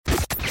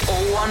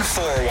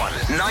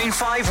0141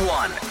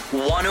 951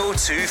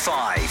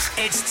 1025.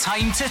 It's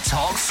time to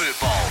talk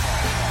football.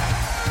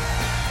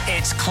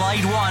 It's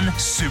Clyde One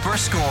Super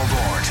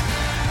Scoreboard.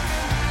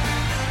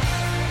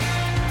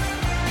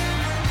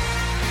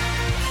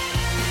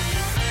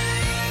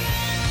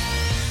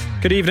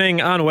 Good evening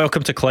and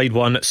welcome to Clyde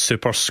One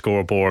Super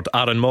Scoreboard.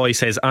 Aaron Moy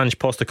says Ange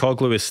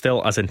Postecoglou is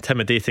still as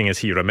intimidating as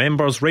he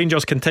remembers.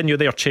 Rangers continue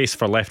their chase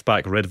for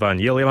left-back Ridvan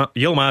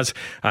Yilmaz,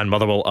 and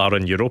Motherwell are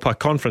in Europa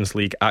Conference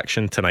League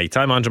action tonight.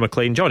 I'm Andrew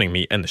McLean. Joining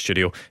me in the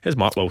studio is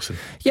Mark Wilson.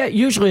 Yeah,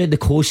 usually the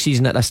close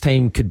season at this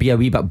time could be a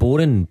wee bit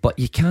boring, but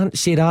you can't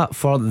say that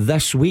for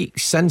this week.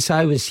 Since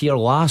I was here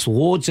last,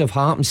 loads have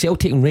happened.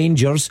 Celtic and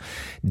Rangers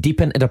deep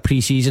into the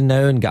pre-season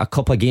now and got a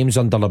couple of games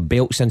under their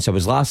belt since I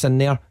was last in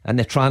there. In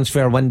the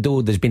transfer window,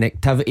 there's been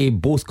activity,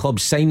 both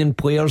clubs signing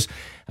players,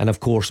 and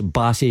of course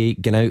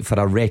Bassey going out for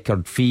a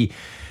record fee.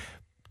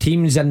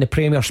 Teams in the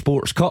Premier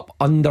Sports Cup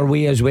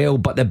underway as well,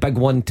 but the big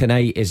one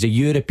tonight is the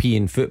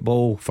European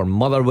football for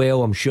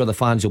Motherwell. I'm sure the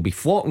fans will be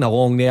flocking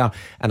along there,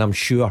 and I'm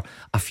sure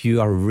a few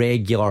are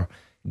regular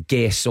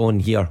guests on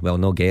here, well,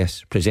 no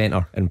guests,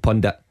 presenter and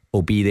pundit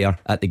will be there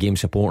at the game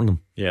supporting them.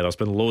 Yeah, there's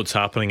been loads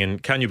happening,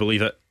 and can you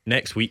believe it?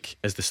 Next week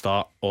is the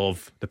start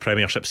of the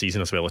Premiership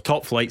season as well. The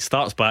top flight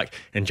starts back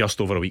in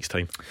just over a week's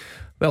time.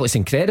 Well, it's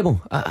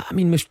incredible. I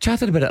mean, we've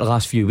chatted about it the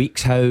last few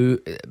weeks, how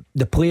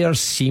the players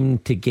seem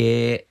to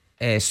get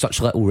such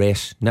little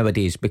rest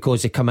nowadays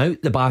because they come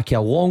out the back of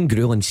a long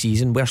grueling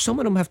season where some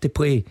of them have to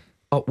play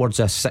upwards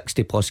of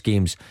 60 plus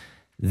games.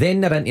 Then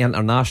they're into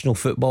international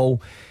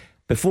football.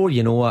 Before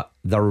you know it,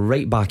 they're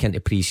right back into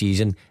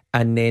pre-season,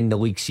 and then the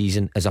league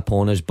season is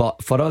upon us.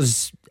 But for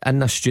us in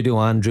the studio,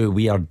 Andrew,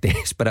 we are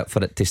desperate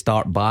for it to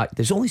start back.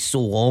 There's only so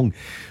long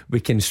we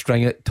can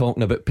string it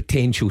talking about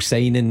potential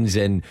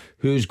signings and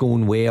who's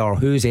going where,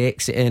 who's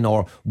exiting,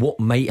 or what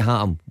might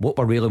happen. What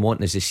we're really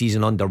wanting is the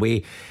season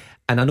underway.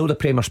 And I know the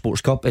Premier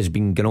Sports Cup has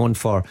been going on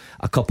for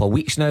a couple of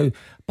weeks now,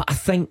 but I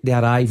think the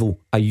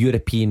arrival of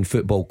European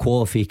football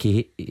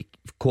qualification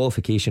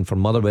for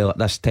Motherwell at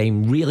this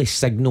time really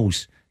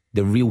signals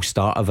the real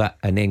start of it,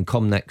 and then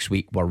come next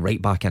week we're right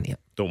back into it.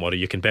 Don't worry,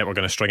 you can bet we're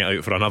going to string it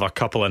out for another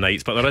couple of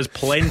nights, but there is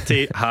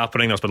plenty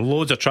happening. There's been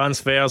loads of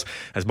transfers.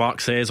 As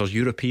Mark says, there's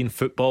European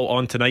football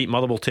on tonight.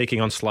 Motherwell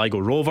taking on Sligo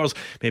Rovers.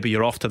 Maybe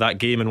you're off to that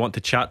game and want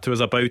to chat to us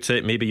about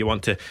it. Maybe you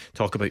want to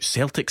talk about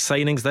Celtic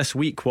signings this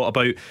week. What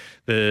about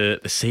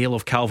the sale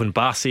of Calvin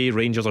Bassey?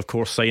 Rangers of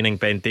course signing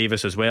Ben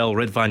Davis as well.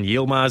 Ridvan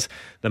Yilmaz,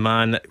 the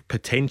man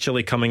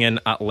potentially coming in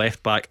at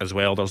left back as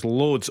well. There's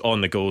loads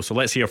on the go, so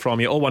let's hear from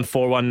you.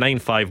 0141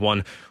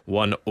 951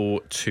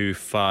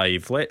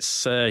 1025.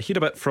 Let's hear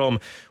a bit from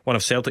one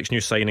of Celtic's new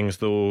signings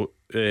though,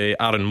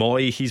 Aaron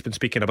Moy. He's been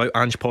speaking about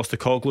Ange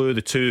Postecoglou.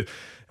 The two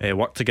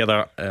work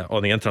together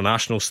on the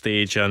international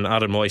stage, and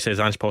Aaron Moy says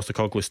Ange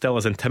Postecoglou still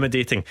as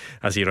intimidating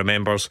as he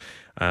remembers.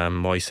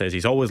 Moy says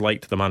he's always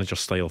liked the manager's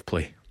style of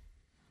play.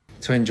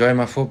 To enjoy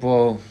my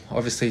football,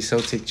 obviously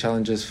Celtic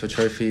challenges for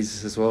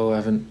trophies as well. I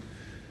haven't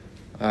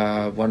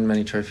won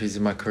many trophies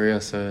in my career,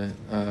 so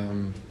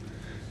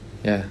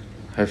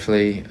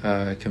hopefully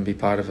I can be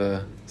part of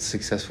a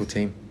successful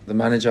team. The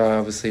manager I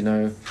obviously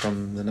know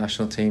from the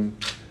national team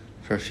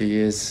for a few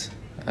years.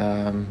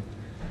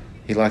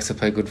 He likes to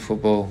play good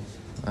football,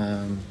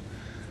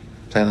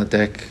 play on the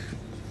deck,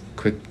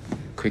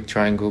 quick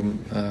triangle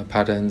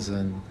patterns,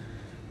 and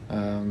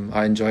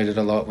I enjoyed it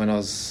a lot when I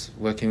was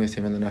working with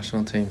him in the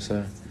national team,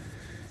 so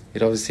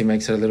it obviously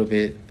makes it a little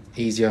bit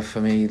easier for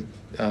me,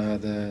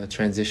 the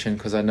transition,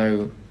 because I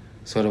know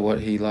sort of what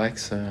he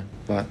likes.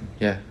 But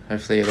yeah,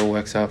 hopefully it all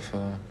works out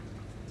for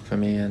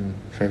me and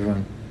for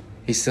everyone.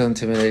 He's still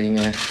intimidating.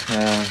 He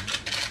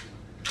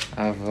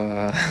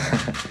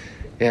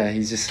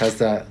just has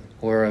that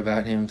aura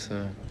about him,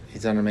 so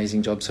he's done an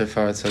amazing job so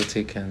far at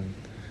Celtic, and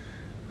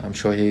I'm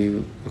sure he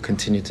will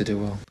continue to do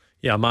well.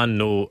 Yeah, a man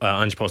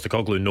Ange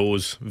Postecoglou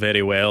knows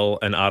very well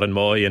in Aaron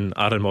Moy, and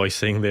Aaron Moy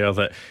saying there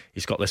that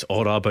he's got this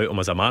aura about him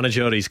as a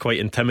manager. He's quite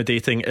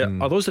intimidating.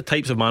 Are those the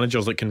types of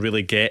managers that can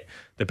really get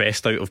the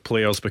best out of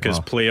players? Because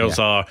players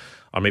are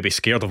maybe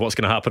scared of what's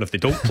going to happen if they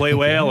don't play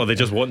well, or they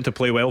just want to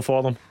play well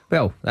for them.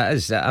 Well, that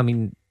is, I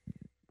mean,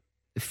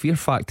 the fear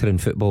factor in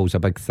football is a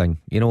big thing,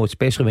 you know,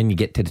 especially when you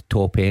get to the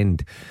top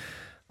end.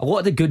 A lot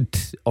of the good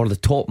or the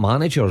top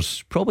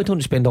managers probably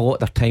don't spend a lot of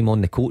their time on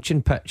the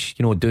coaching pitch,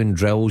 you know, doing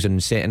drills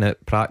and setting out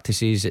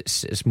practices.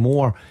 It's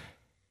more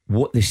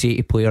what they say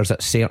to players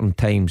at certain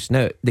times.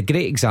 Now, the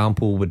great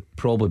example would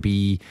probably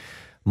be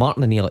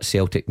Martin O'Neill at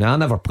Celtic. Now, I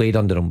never played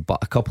under him,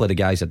 but a couple of the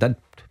guys I did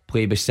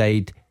play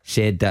beside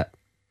said that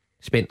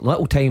spent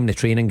little time in the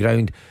training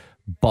ground,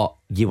 but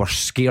you were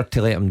scared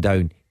to let him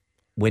down.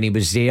 When he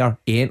was there,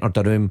 he entered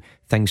the room,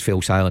 things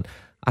fell silent.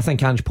 I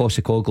think Ange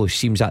Postecoglou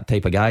seems that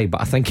type of guy,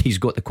 but I think he's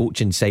got the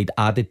coaching side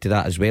added to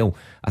that as well.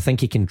 I think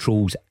he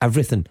controls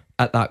everything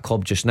at that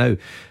club just now.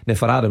 Now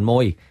for Aaron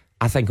Moy,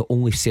 I think it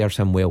only serves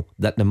him well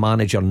that the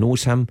manager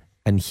knows him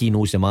and he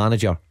knows the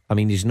manager. I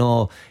mean, he's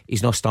not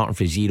starting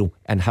from zero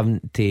and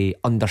having to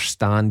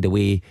understand the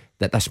way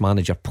that this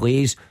manager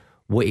plays,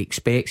 what he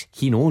expects.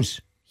 He knows,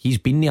 he's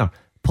been there,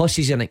 Plus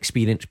he's an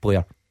experienced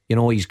player. You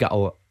know, he's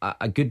got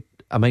a good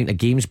amount of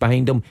games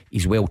behind him.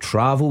 He's well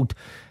travelled.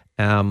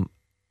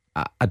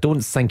 I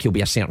don't think he'll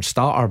be a certain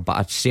starter, but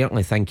I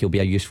certainly think he'll be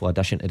a useful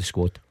addition to the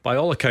squad. By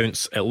all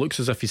accounts, it looks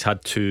as if he's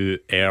had to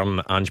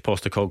earn Ange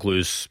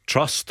Postecoglou's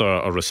trust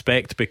or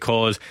respect,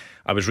 because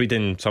I was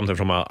reading something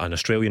from an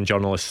Australian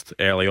journalist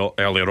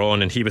earlier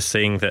on, and he was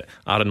saying that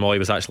Aaron Mooy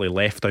was actually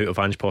left out of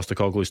Ange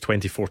Postecoglou's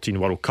 2014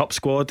 World Cup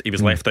squad. He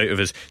was left out of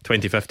his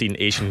 2015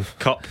 Asian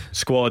Cup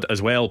squad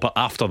as well, but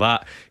after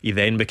that he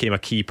then became a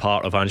key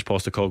part of Ange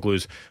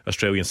Postecoglou's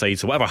Australian side.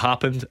 So whatever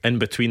happened in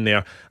between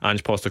there,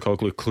 Ange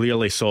Postecoglou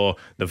clearly saw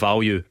the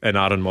value in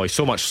Aaron Mooy,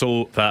 so much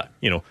so that,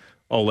 you know,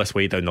 all this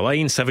way down the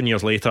line, 7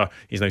 years later,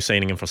 he's now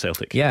signing him for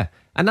Celtic. Yeah,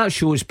 and that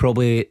shows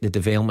probably the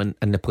development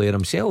in the player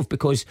himself,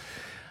 because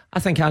I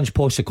think Ange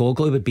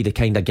Postecoglou would be the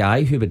kind of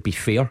guy who would be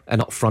fair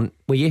and upfront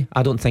with you.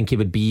 I don't think he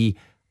would be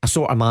a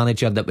sort of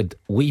manager that would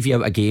leave you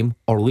out a game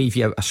or leave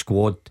you out a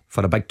squad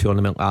for a big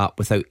tournament like that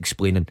without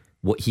explaining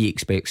what he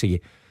expects of you.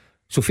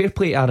 So fair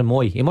play to Aaron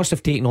Mooy. He must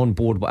have taken on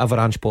board whatever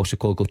Ange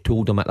Postecoglou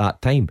told him at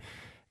that time,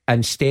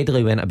 and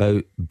steadily went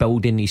about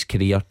building his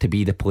career to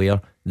be the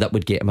player that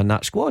would get him in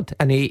that squad.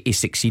 And he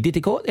succeeded,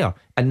 he got there.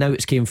 And now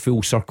it's came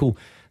full circle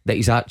that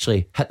he's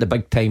actually hit the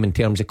big time in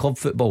terms of club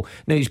football.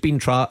 Now he's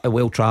been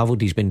well travelled,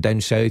 he's been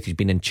down south, he's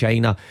been in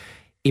China.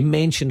 He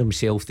mentioned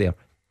himself there,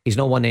 he's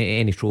not won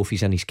any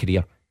trophies in his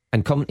career,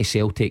 and coming to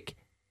Celtic,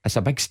 it's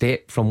a big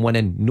step from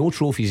winning no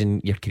trophies in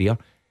your career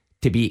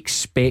to be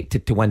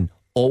expected to win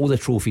all the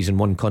trophies in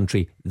one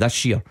country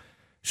this year.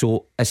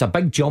 So it's a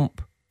big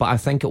jump, but I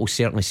think it will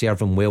certainly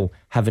serve him well,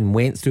 having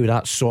went through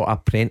that sort of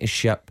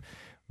apprenticeship,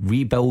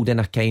 rebuilding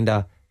a kind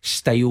of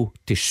style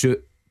to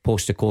suit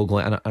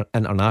Postecoglou at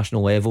an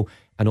international level,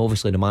 and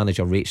obviously the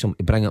manager rates him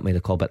to bring up to the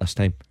club at this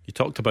time. You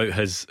talked about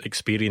his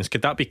experience.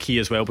 Could that be key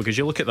as well? Because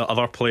you look at the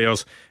other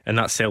players in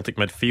that Celtic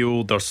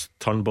midfield, there's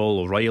Turnbull,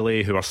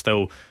 O'Reilly, who are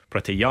still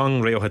pretty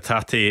young, Reo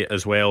Hatate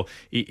as well.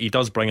 He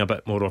does bring a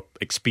bit more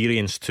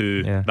experience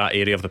to that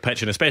area of the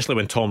pitch, and especially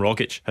when Tom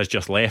Rogic has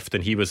just left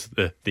and he was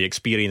the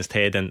experienced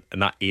head in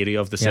that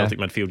area of the Celtic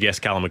midfield. Yes,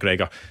 Callum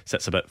McGregor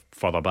sits a bit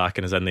further back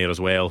and is in there as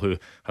well, who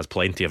has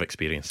plenty of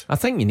experience. I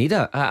think you need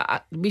it.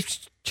 We've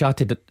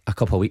chatted a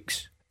couple of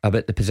weeks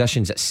about the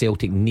positions that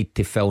Celtic need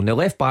to fill. Now,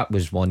 left back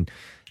was one,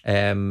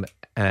 and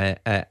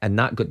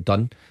that got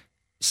done.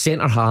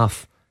 Centre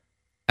half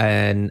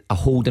and a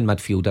holding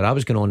midfielder. I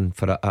was going on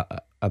for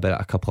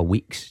about a couple of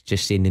weeks,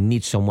 just saying they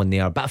need someone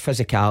there, a bit of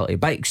physicality, a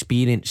bit of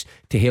experience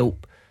to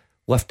help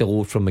lift the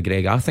load from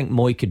McGregor. I think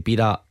Mooy could be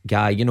that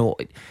guy. You know,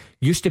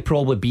 used to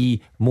probably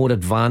be more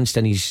advanced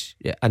in his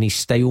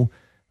style,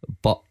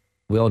 but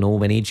we all know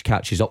when age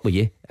catches up with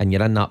you and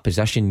you're in that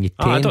position, you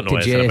tend I don't know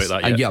to just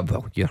about that yet. yeah,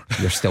 well,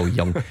 you're still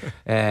young,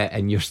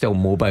 and you're still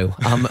mobile.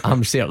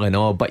 I'm certainly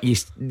not, but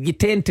you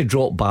tend to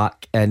drop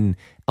back and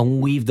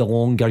leave the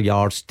longer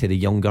yards to the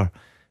younger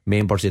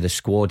members of the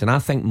squad, and I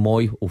think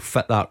Mooy will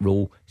fit that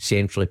role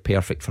centrally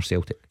perfect for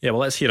Celtic. Yeah,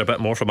 well, let's hear a bit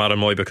more from Aaron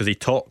Mooy, because he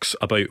talks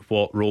about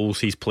what roles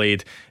he's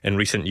played in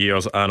recent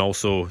years, and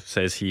also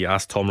says he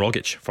asked Tom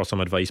Rogic for some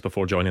advice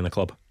before joining the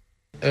club.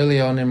 Early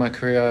on in my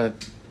career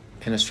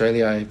in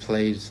Australia, I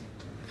played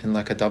in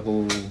like a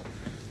double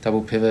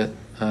pivot,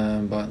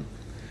 and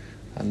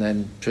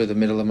then through the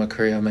middle of my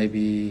career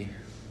maybe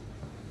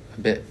a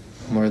bit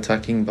more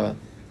attacking, but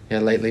yeah,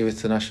 lately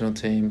with the national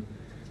team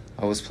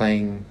I was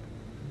playing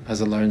as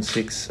a lone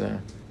six, so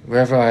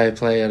wherever I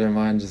play I don't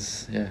mind.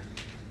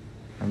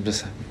 I'm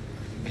just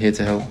here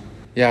to help.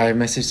 Yeah, I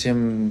messaged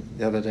him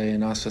the other day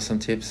and asked for some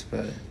tips,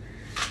 but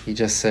he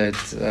just said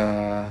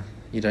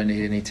you don't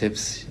need any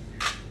tips,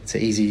 it's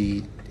an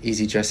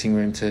easy dressing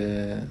room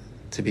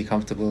to be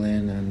comfortable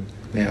in, and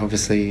yeah,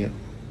 obviously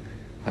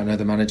I know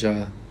the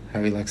manager,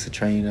 how he likes to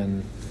train,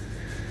 and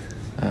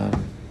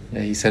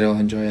he said he'll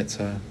enjoy it,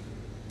 so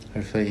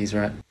hopefully he's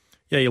right.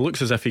 Yeah, he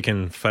looks as if he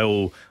can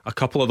fill a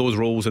couple of those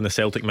roles in the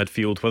Celtic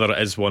midfield, whether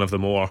it is one of the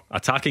more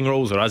attacking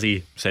roles, or as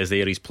he says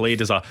there, he's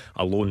played as a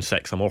lone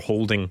six, a more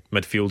holding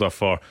midfielder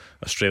for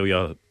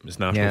Australia's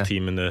national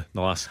team in the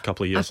last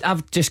couple of years.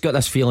 I've just got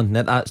this feeling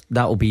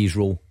that'll be his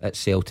role at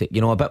Celtic.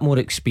 You know, a bit more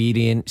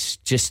experience,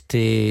 just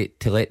to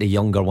let the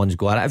younger ones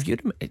go. If you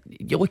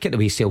look at the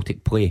way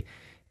Celtic play,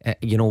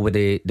 you know, with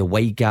the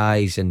wide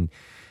guys, and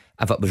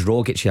if it was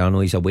Rogic, I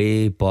know he's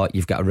away, but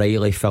you've got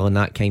O'Reilly filling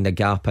that kind of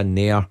gap in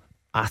there.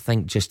 I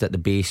think just at the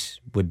base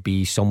would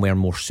be somewhere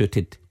more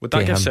suited. Would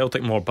that give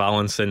Celtic more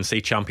balance in, say,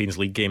 Champions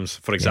League games,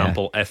 for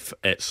example, if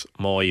it's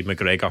Mooy,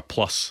 McGregor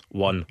plus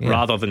one,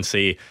 rather than,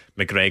 say,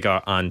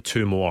 McGregor and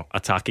two more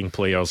attacking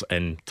players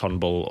in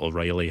Turnbull,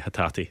 O'Reilly,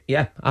 Hatate?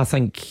 Yeah, I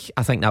think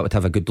that would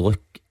have a good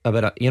look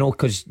about it. You know,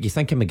 because you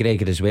think of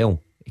McGregor as well,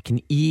 he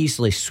can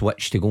easily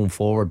switch to going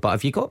forward. But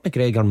if you got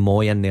McGregor and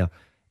Mooy in there,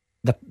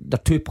 they're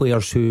two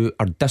players who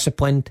are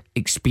disciplined,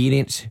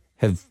 experienced,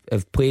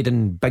 have played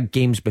in big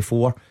games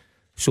before,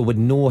 so would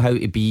know how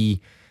to be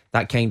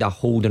that kind of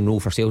holding role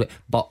for Celtic.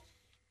 But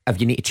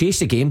if you need to chase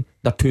the game,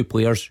 they're two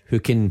players who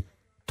can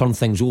turn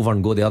things over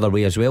and go the other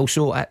way as well.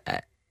 So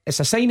it's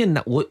a signing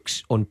that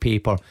looks on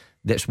paper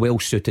that's well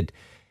suited.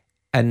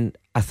 And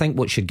I think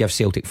what should give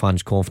Celtic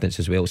fans confidence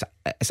as well is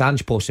it's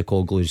Ange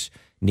Postecoglou's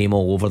name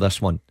all over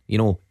this one. You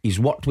know, he's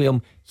worked with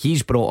him,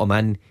 he's brought him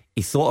in,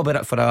 he thought about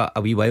it for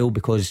a wee while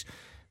because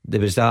there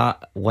was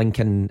that link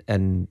in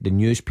the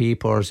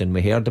newspapers and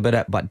we heard about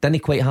it, but it didn't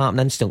quite happen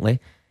instantly.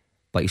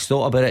 But he's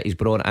thought about it, he's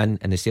brought it in,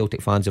 and the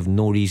Celtic fans have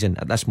no reason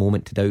at this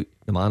moment to doubt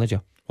the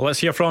manager. Well, let's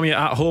hear from you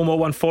at home.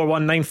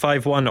 0141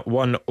 951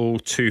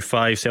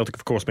 1025. Celtic,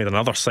 of course, made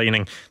another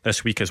signing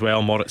this week as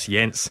well. Moritz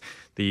Jens,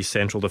 the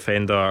central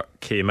defender,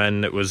 came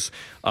in. It was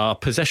a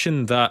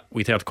position that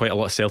we'd heard quite a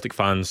lot of Celtic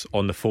fans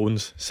on the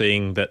phones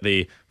saying that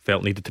they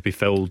felt needed to be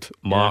filled.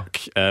 Mark,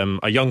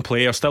 a young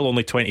player, still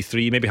only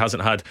 23, maybe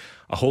hasn't had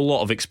a whole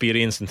lot of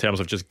experience in terms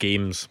of just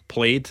games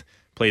played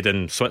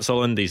in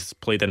Switzerland, he's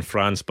played in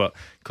France, but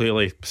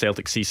clearly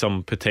Celtic see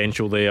some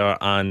potential there,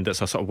 and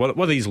it's a sort of one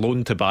of these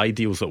loan to buy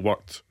deals that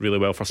worked really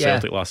well for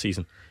Celtic last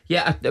season.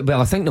 Yeah, well,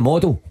 I think the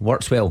model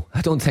works well. I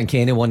don't think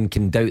anyone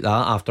can doubt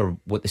that after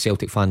what the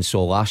Celtic fans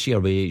saw last year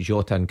with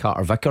Jota and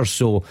Carter Vickers.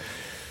 So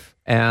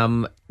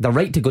they're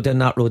right to go down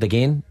that road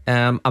again.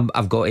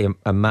 I've got to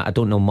admit, I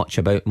don't know much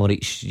about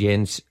Moritz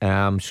Jens,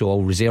 so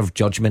I'll reserve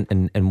judgment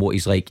in what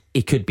he's like.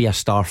 He could be a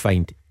star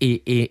find.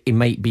 He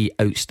might be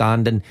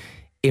outstanding.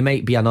 He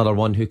might be another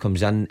one who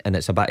comes in and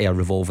it's a bit of a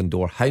revolving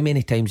door. How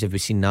many times have we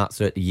seen that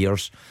throughout the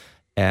years?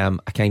 A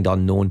kind of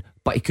unknown.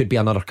 But he could be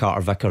another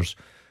Carter Vickers.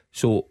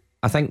 So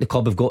I think the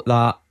club have got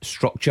that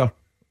structure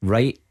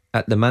right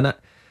at the minute,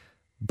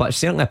 but it's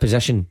certainly a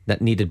position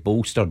that needed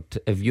bolstered.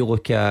 If you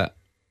look at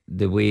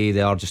the way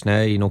they are just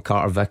now, you know,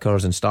 Carter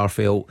Vickers and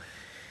Starfelt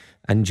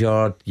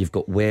injured, you've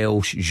got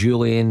Welsh,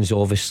 Julian's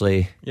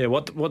obviously. Yeah,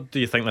 what do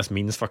you think this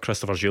means for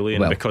Christopher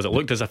Julian? Because it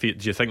looked as if do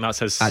you think that's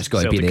his got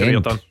Celtic to be the career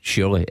end, done?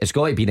 Surely it's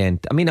got to be the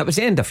end. I mean, it was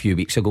the end a few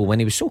weeks ago when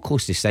he was so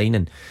close to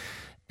signing,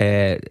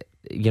 and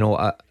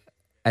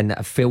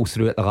it fell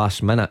through at the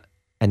last minute,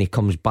 and he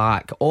comes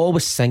back.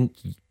 Always think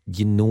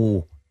you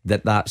know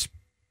that's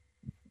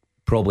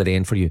probably the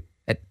end for you.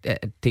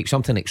 It takes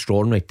something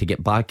extraordinary to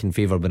get back in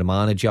favour with the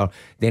manager,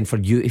 then for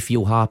you to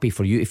feel happy,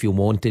 for you to feel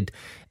wanted,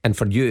 and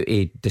for you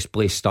to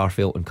displace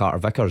Starfelt and Carter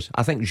Vickers.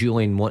 I think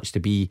Julian wants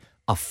to be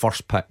a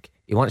first pick.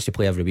 He wants to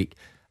play every week.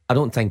 I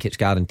don't think it's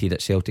guaranteed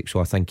at Celtic, so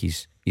I think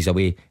he's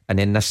away. And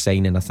then this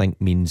signing, I think,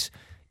 means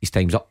his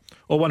time's up.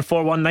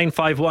 0141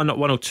 951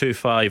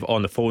 1025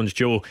 on the phones.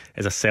 Joe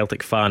is a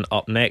Celtic fan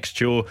up next.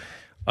 Joe,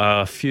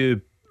 a few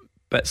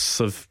bits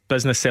of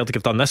business Celtic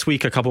have done this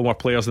week, a couple more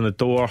players in the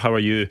door. How are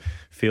you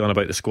feeling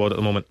about the squad at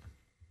the moment?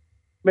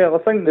 Well, I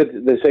think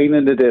the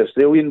signing of the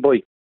Australian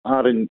boy,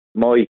 Aaron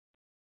Moy,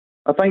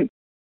 I think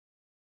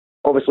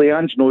obviously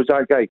Ange knows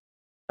that guy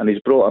and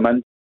he's brought him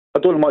in. I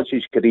don't know much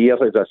his career,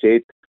 as I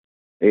said.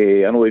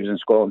 I know he was in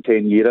Scotland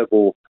 10 years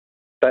ago,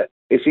 but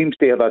he seems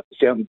to have a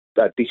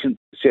decent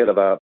set of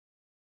a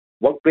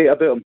work rate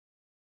about him.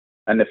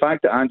 And the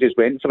fact that Ange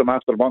went for him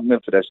after working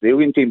for the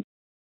Australian team,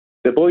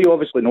 the boy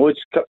obviously knows.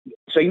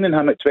 Signing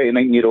him at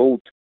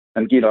 29-year-old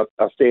and a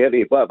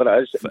 30, whatever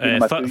it is,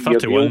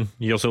 31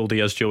 years old he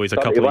is, Joe. He's a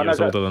couple of years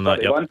older than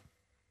that.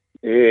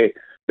 Yep.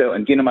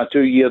 And giving him a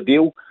 2-year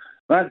deal,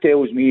 that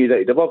tells me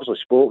that they've obviously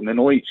spoken, they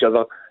know each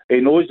other.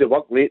 He knows the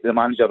work rate the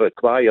manager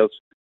requires,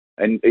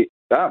 and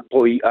that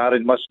boy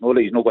Aaron must know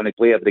that he's not going to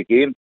play every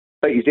game,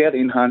 but he's there to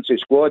enhance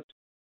his squad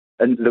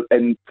and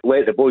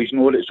let the boys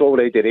know that it's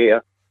already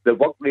there. The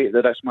work rate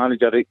that this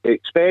manager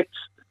expects,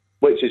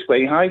 which is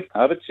quite high,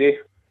 I would say.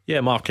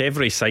 Yeah, Mark,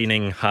 every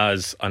signing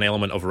has an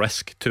element of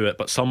risk to it,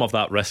 but some of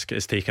that risk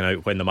is taken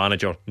out when the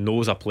manager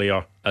knows a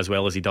player as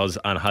well as he does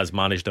and has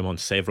managed him on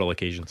several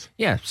occasions.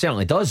 Yeah,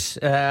 certainly does.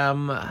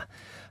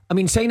 I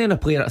mean, signing a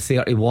player at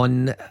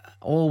 31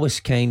 always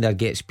kind of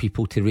gets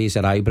people to raise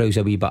their eyebrows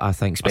a wee bit, I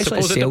think. Especially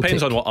I suppose it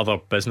depends on what other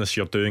business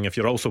you're doing. If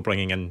you're also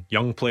bringing in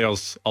young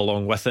players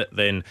along with it,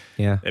 then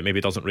it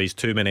maybe doesn't raise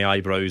too many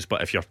eyebrows.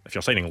 But if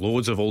you're signing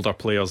loads of older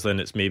players, then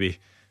it's maybe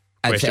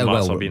question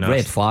marks are being asked.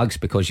 Red flags,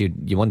 because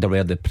you wonder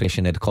where the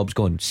pressure of the club's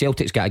going.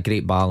 Celtic's got a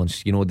great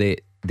balance. You know,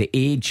 the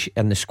age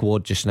in the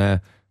squad just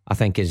now, I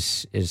think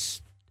is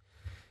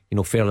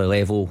fairly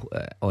level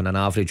on an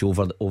average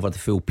over the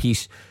full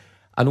piece.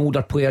 An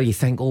older player, you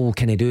think,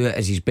 can he do it?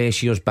 Is his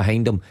best years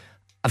behind him?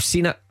 I've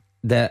seen it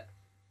that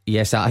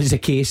yes, that is the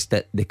case,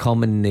 that they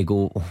come and they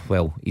go,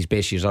 his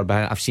best years are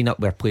behind. I've seen it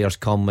where players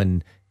come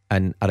and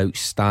are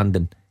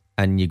outstanding,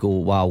 and you go,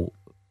 wow,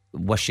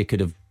 wish you could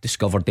have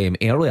discovered them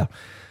earlier.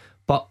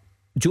 But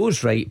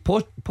Joe's right.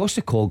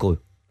 Postecoglou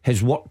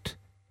has worked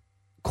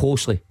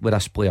closely with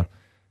this player.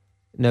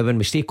 Now, when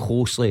we say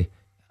closely,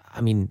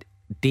 I mean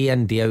day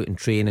in, day out in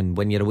training.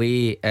 When you're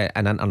away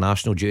in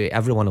international duty,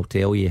 everyone will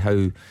tell you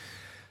how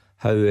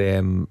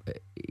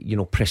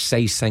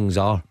precise things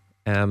are.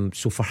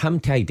 So for him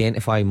to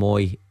identify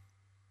Moy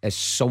as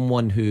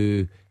someone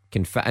who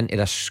can fit into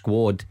this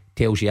squad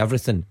tells you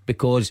everything,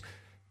 because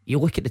you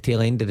look at the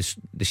tail end of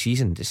the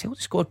season, the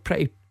Celtic squad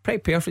pretty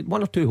perfect,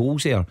 one or two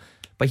holes there,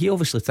 but he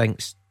obviously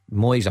thinks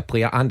Moy's a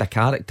player and a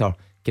character,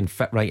 can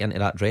fit right into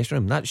that dressing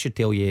room. That should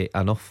tell you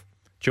enough.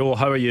 Joe,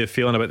 how are you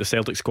feeling about the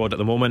Celtic squad at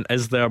the moment?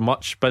 Is there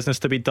much business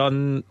to be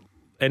done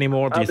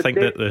anymore? Do you think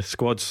that the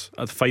squad's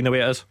fine the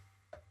way it is?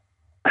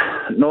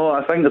 No,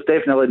 I think there's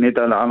definitely need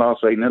another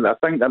signing. I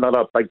think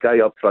another big guy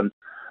up front.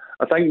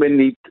 I think we're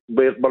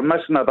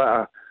missing a bit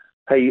of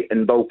height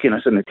and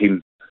bulkiness in the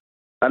team.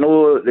 I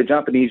know the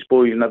Japanese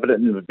boys and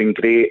everything have been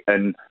great,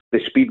 and the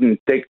speed and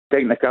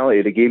technicality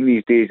of the game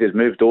these days has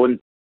moved on.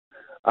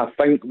 I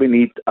think we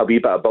need a wee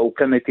bit of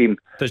bulk in the team.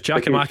 Does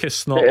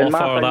Giakoumakis not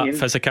offer that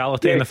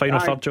physicality in the final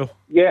third, Joe?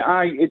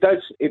 Yeah, it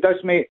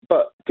does, mate.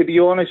 But to be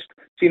honest,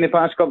 in the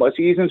past couple of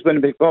seasons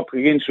when we go up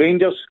against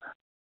Rangers,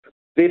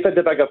 they've had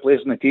the bigger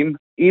players in the team.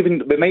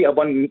 Even we might have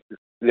won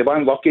the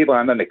one lucky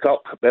one in the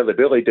cup, where the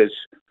Billy does,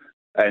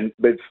 and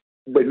we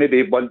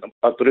maybe won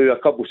or drew a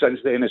couple since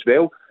then as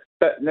well.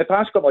 But in the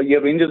past couple of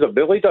years, Rangers have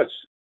bullied us,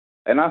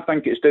 and I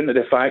think it's down to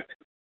the fact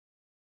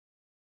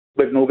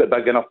we've not got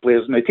big enough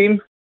players in the team.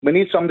 We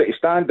need somebody to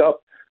stand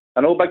up.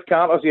 I know Big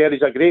Carter's here,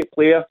 he's a great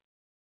player,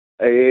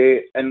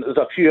 and there's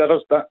a few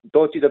others that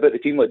dotted about the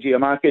team like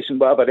Giakoumakis and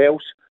whatever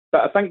else.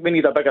 But I think we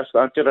need a bigger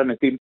stature in the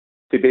team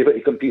to be able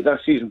to compete this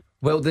season.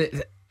 Well,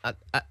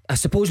 I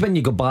suppose when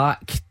you go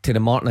back to the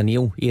Martin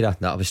O'Neill era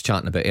that I was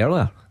chatting about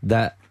earlier,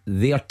 that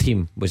their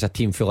team was a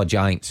team full of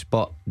giants,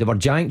 but they were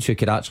giants who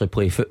could actually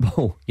play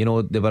football. You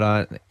know, they were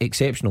an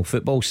exceptional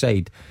football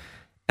side.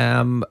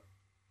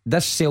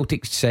 This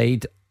Celtic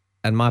side,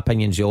 in my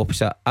opinion, is the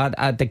opposite.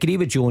 I'd agree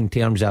with Joe in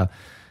terms of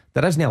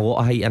there isn't a lot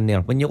of height in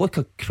there. When you look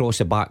across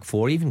the back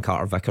four, even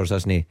Carter Vickers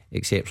isn't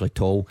exceptionally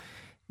tall.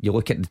 You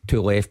look at the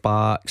two left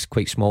backs,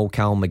 quite small,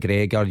 Cal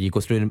McGregor. You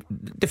go through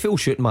the full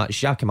shooting match.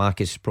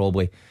 Giakoumakis is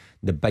probably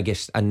the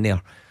biggest in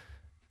there.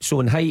 So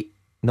in height,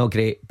 not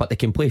great, but they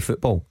can play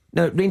football.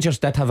 Now, Rangers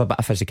did have a bit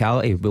of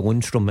physicality with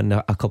Lundstrom in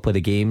a couple of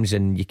the games,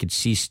 and you could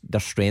see their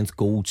strength,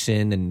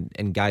 Goldson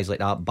and guys like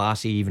that,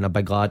 Bassey, even a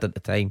big lad at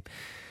the time.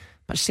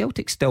 But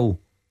Celtic still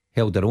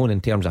held their own in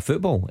terms of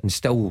football and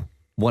still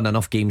won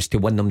enough games to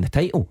win them the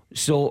title.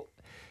 So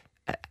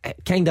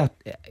kind of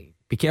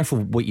be careful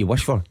what you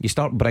wish for. You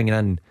start bringing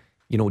in,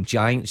 you know,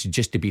 giants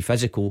just to be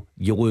physical,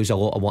 you lose a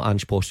lot of what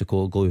Ange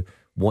Postecoglou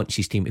wants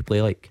his team to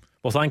play like.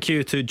 Well, thank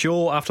you to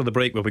Joe. After the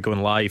break, we'll be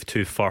going live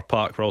to Fir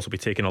Park. We'll also be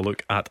taking a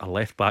look at a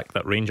left back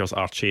that Rangers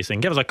are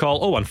chasing. Give us a call,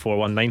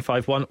 0141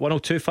 951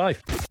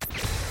 1025.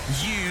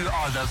 You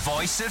are the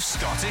voice of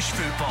Scottish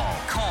football.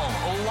 Call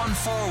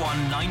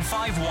 0141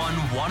 951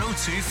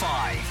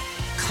 1025.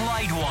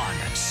 Clyde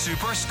One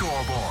Super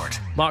Scoreboard.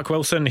 Mark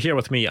Wilson here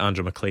with me,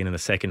 Andrew McLean, in the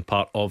second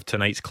part of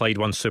tonight's Clyde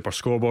One Super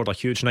Scoreboard. A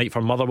huge night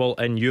for Motherwell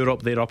in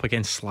Europe. They're up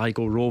against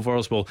Sligo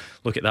Rovers. We'll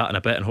look at that in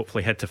a bit and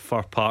hopefully head to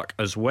Fir Park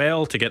as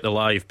well to get the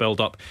live build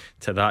up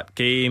to that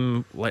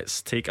game.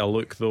 Let's take a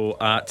look though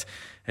at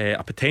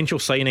a potential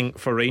signing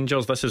for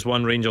Rangers. This is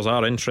one Rangers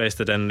are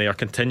interested in. They are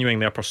continuing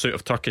their pursuit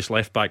of Turkish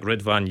left back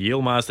Ridvan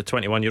Yilmaz, the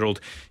 21-year-old.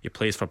 He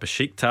plays for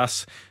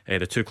Besiktas.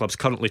 The two clubs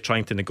currently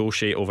trying to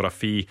negotiate over a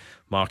fee.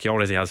 Mark, he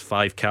already has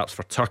 5 caps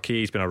for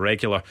Turkey. He's been a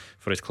regular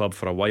for his club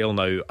for a while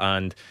now,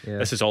 and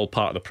this is all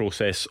part of the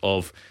process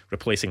of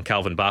replacing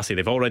Calvin Bassey.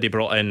 They've already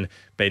brought in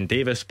Ben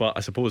Davis, but I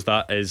suppose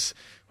that is,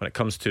 when it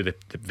comes to the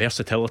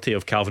versatility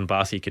of Calvin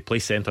Bassey, he could play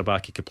centre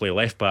back, he could play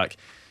left back.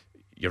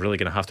 You're really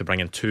going to have to bring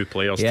in 2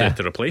 players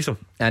to replace him.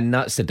 And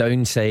that's the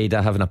downside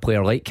of having a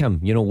player like him,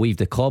 you know, leave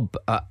the club.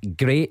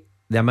 Great,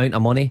 the amount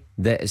of money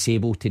that it's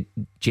able to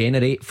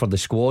generate for the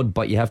squad,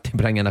 but you have to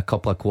bring in a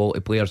couple of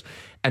quality players,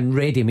 and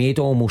ready-made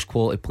almost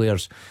quality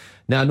players.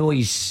 Now I know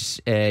he's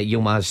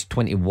Yilmaz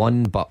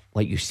 21, but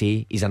like you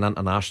say, he's an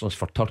internationalist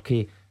for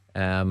Turkey.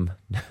 Not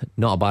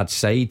a bad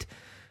side.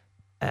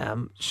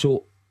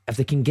 So if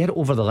they can get it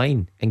over the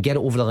line and get it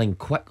over the line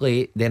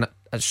quickly, then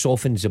it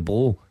softens the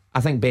blow. I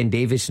think Ben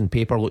Davies on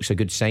paper looks a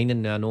good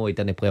signing. I know he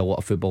didn't play a lot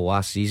of football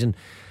last season,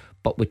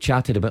 but we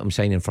chatted about him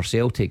signing for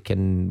Celtic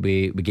and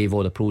we gave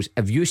all the pros.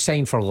 If you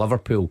sign for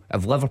Liverpool,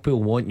 if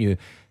Liverpool want you,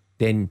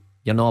 then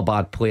you're not a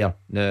bad player.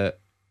 Now,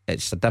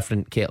 it's a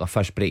different kettle of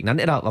fish breaking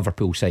into that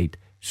Liverpool side.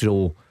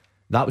 So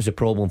that was a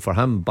problem for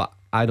him, but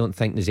I don't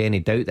think there's any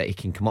doubt that he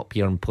can come up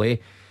here and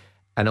play,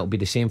 and it'll be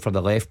the same for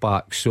the left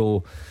back.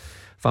 So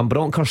Van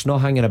Bronckhorst not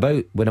hanging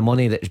about with the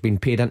money that's been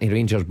paid into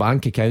Rangers'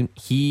 bank account.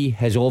 He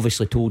has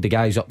obviously told the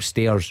guys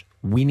upstairs,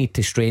 we need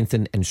to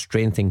strengthen and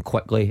strengthen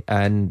quickly,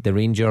 and the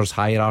Rangers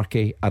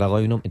hierarchy are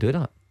allowing them to do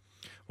that.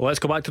 Well, let's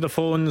go back to the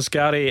phones.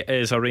 Gary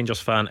is a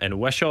Rangers fan in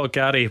Wishaw.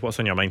 Gary, what's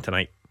on your mind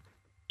tonight?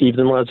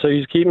 Evening, lads. How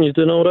you keeping? You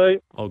doing all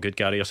right? All good,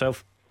 Gary.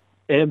 Yourself?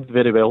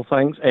 Very well,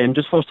 thanks.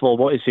 Just first of all,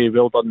 I want to say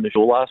well done on the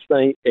show last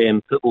night.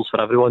 Football's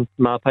for everyone,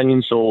 in my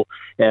opinion. So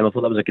I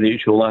thought that was a great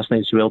show last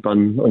night. So well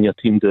done on your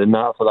team doing that.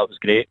 I thought that was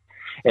great.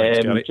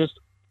 Thanks, just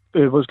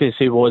what I was going to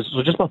say was,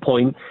 so just my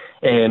point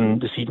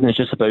this evening is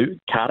just about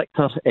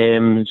character.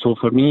 So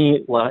for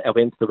me, I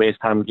went to the West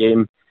Ham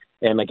game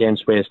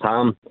against West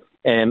Ham,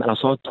 and I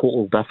saw a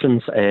total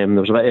difference. There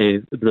was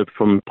a bit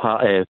from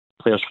players,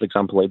 for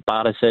example, like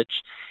Barisic,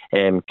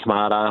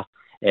 Kamara,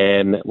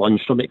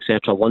 Lundstrom,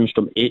 etc.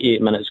 Lundstrom,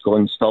 88 minutes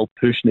gone, still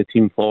pushing the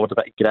team forward, a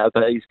bit of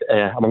gravity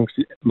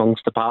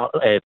amongst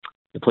the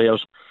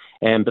players.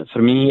 But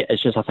for me,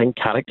 it's just I think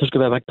character's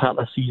going to be a big part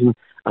of the season.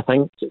 I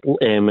think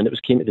when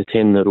it came to the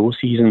 10 in a row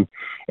season,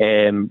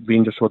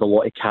 Rangers showed a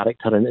lot of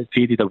character, and it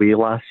faded away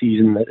last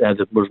season. There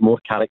was more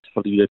character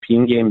for the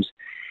European games.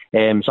 So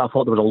I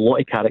thought there was a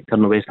lot of character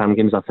in the West Ham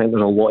games. I think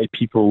there's a lot of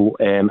people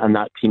in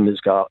that team that's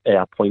got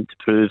a point to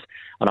prove.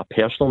 On a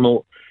personal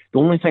note, the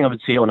only thing I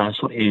would say on a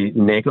sort of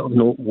negative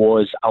note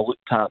was I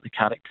looked at the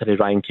character of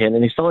Ryan Kent,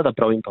 and he still had a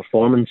brilliant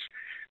performance,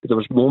 but there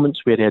was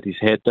moments where he had his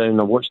head down.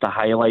 I watched the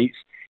highlights,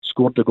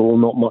 scored the goal,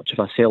 not much of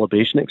a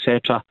celebration,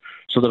 etc.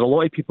 So there's a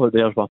lot of people out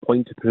there with a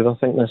point to prove, I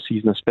think, this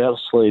season,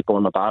 especially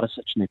Borna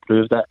Barisic, and they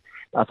proved it.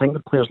 I think the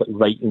players like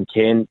Wright and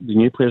Kent, the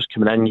new players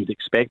coming in, you'd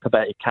expect a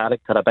bit of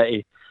character, a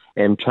bit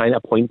of trying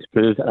a point to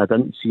prove, and I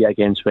didn't see it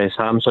against West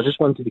Ham. So I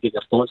just wanted to get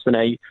your thoughts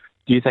tonight.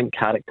 Do you think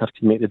character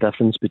can make the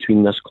difference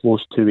between this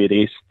close two-way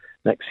race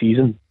next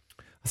season?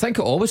 I think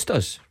it always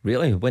does,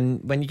 really.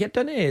 When you get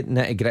down to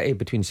nitty-gritty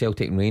between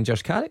Celtic and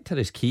Rangers, character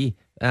is key.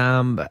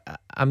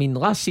 I mean,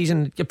 last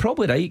season, you're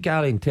probably right,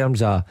 Gary, in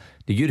terms of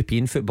the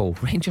European football.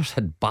 Rangers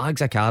had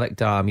bags of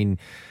character. I mean,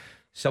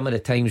 some of the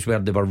times where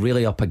they were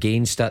really up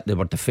against it, they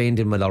were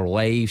defending with their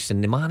lives,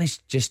 and they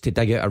managed just to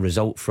dig out a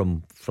result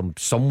from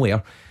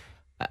somewhere.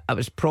 It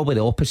was probably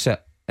the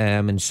opposite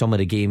in some of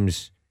the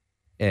games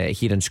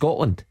here in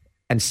Scotland.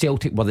 And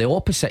Celtic were the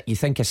opposite. You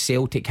think of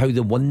Celtic, how they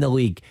won the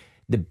league,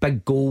 the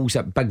big goals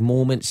at big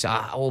moments.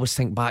 I always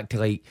think back to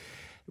like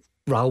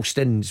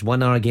Ralston's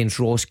winner against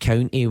Ross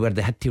County, where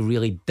they had to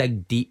really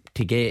dig deep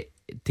to get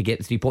the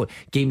 3 point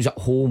games at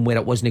home, where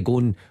it wasn't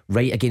going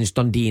right against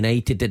Dundee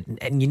United,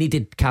 and you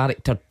needed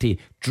character to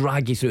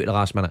drag you through to the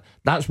last minute.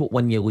 That's what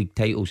won you league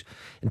titles.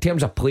 In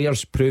terms of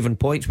players proving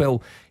points,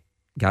 well,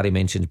 Gary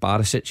mentions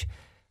Barisic.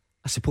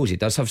 I suppose he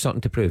does have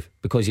something to prove,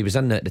 because he was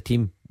in the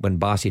team when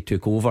Bassey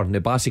took over. Now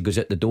Bassey goes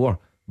out the door.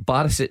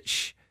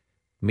 Barisic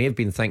may have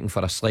been thinking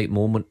for a slight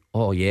moment,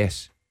 oh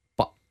yes,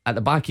 but at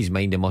the back of his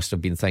mind he must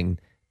have been thinking,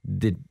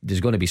 there's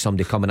going to be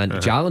somebody coming in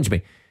to challenge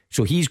me.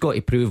 So he's got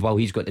to prove, while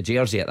he's got the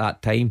jersey at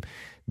that time,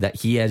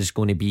 that he is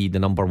going to be the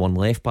number one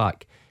left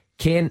back.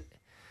 Kent,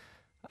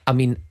 I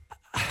mean,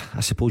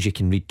 I suppose you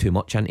can read too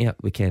much into it.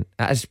 We can't.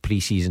 It is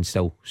pre-season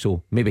still,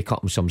 so maybe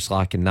cut him some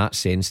slack in that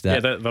sense.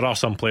 That there are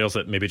some players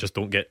that maybe just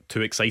don't get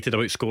too excited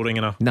about scoring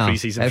in a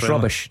pre-season it's friendly.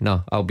 Rubbish.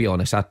 No, I'll be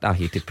honest, I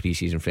hated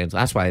pre-season friendly.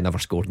 That's why I never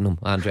scored in them,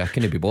 Andrew. I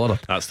couldn't be bothered.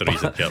 That's the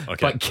reason. Yeah,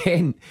 okay. But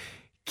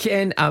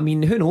Ken, I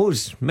mean, who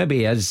knows? Maybe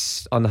he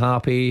is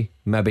unhappy.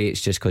 Maybe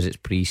it's just because it's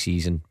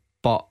pre-season.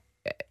 But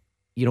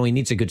you know, he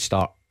needs a good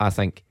start, I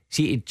think.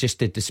 See, just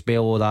to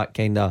dispel all that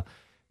kind of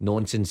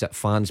nonsense that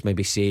fans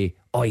maybe say,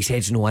 oh, his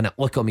head's no in it,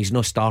 look at him, he's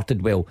not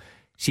started well.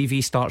 See if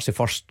he starts the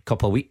first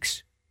couple of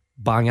weeks,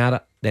 bang at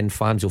it, then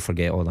fans will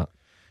forget all that.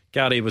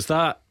 Gary, was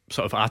that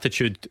sort of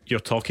attitude you're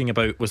talking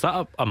about, was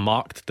that a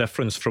marked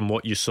difference from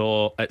what you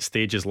saw at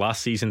stages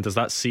last season? Does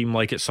that seem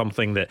like it's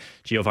something that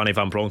Giovanni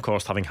Van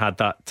Bronckhorst, having had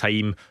that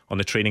time on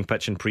the training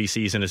pitch in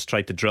pre-season, has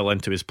tried to drill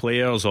into his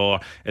players, or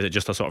is it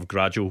just a sort of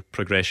gradual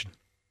progression?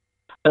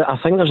 I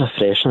think there's a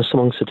freshness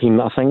amongst the team.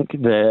 I think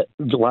the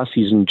last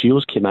season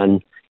Gio's came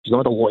in, he's not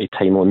had a lot of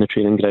time on the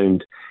training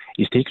ground.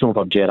 He's taken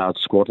over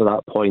Gerrard's squad at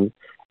that point.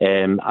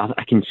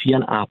 I can see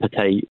an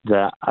appetite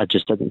that I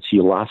just didn't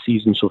see last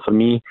season. So for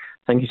me,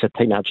 I think he's had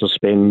time to actually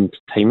spend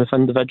time with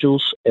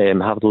individuals,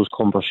 have those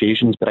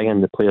conversations, bring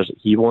in the players that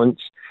he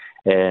wants.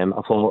 I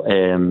thought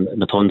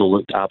Matondo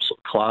looked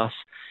absolute class.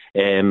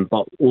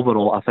 But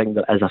overall, I think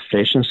there is a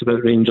freshness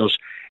about Rangers.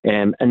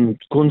 And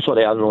going I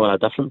don't know, at a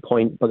different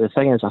point, but the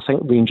thing is, I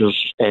think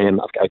Rangers have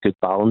got a good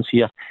balance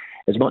here.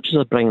 As much as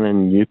they're bringing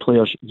in new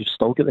players, you've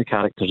still got the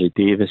characters of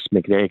Davis,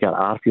 McGregor,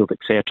 Arfield,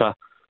 etc.,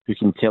 who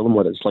can tell them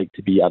what it's like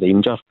to be a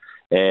Ranger.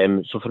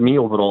 So for me,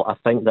 overall, I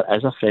think there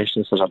is a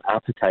freshness, there's an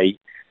appetite.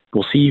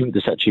 We'll see the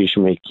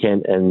situation with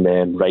Kent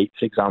and Wright,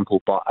 for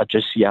example, but I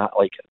just see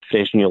like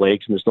fresh new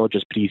legs, and it's not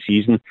just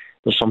pre-season.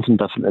 There's something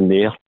different in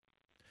there.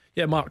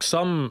 Yeah, Mark,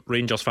 some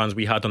Rangers fans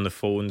we had on the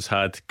phones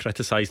had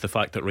criticised the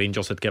fact that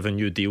Rangers had given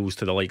new deals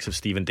to the likes of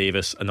Stephen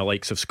Davis and the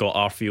likes of Scott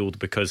Arfield,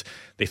 because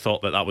they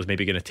thought that was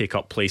maybe going to take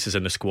up places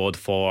in the squad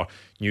for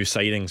new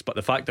signings. But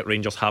the fact that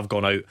Rangers have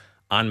gone out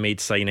and made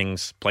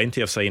signings,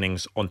 plenty of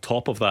signings on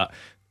top of that,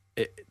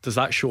 does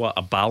that show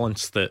a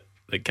balance that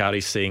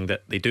Gary's saying,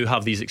 that they do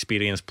have these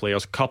experienced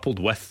players coupled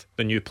with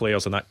the new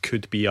players, and that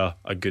could be a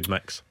good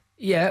mix?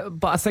 Yeah,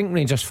 but I think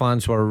Rangers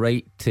fans were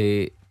right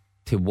to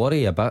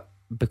worry a bit,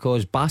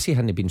 because Bassey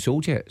hadn't been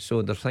sold yet,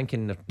 so they're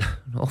thinking they're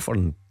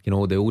offering,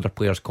 the older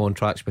players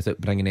contracts without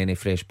bringing any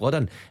fresh blood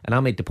in. And I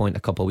made the point a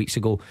couple of weeks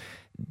ago,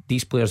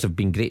 these players have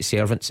been great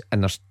servants,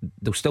 and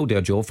they'll still do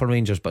a job for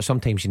Rangers, but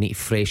sometimes you need to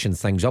freshen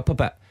things up a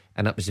bit,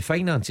 and it was the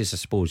finances, I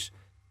suppose.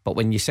 But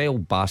when you sell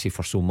Bassey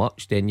for so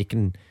much, then you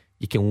can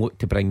look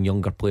to bring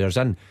younger players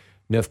in.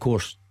 Now, of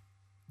course,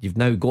 you've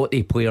now got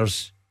the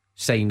players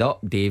signed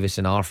up, Davis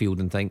and Arfield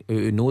and things,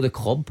 who know the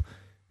club,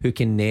 who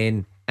can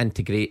then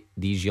integrate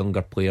these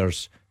younger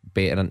players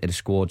better into the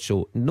squad.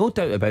 So no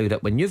doubt about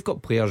it, when you've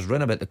got players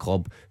run about the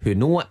club who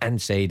know it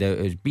inside out,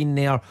 who's been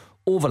there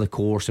over the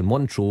course and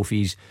won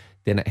trophies,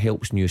 then it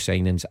helps new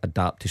signings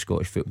adapt to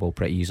Scottish football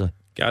pretty easily.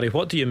 Gary,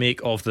 what do you make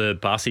of the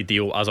Bassey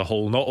deal as a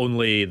whole? Not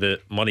only the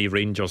money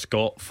Rangers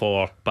got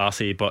for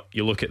Bassey, but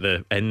you look at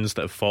the ins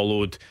that have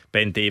followed,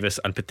 Ben Davis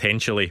and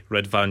potentially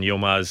Ridvan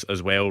Yilmaz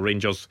as well.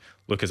 Rangers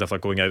look as if they're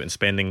going out and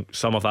spending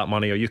some of that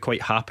money. Are you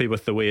quite happy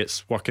with the way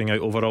it's working out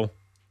overall?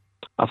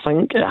 I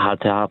think it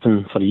had to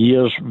happen. For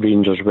years,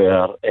 Rangers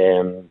were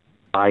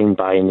buying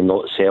and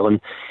not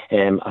selling.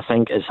 I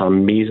think it's an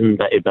amazing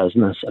bit of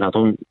business, and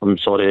I'm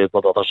sorry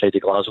what the other side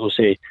of Glasgow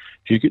say.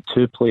 If you get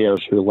two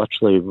players who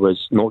literally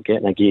was not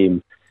getting a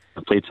game,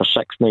 they played for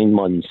 6-9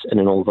 months, and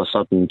then all of a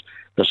sudden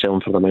they're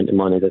selling for the amount of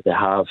money that they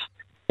have,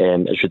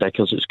 it's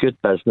ridiculous. It's good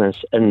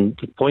business, and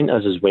the point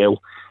is as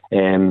well,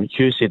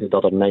 Hugh said it the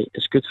other night,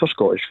 it's good for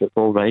Scottish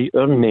football, right?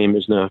 Our name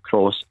is now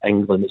across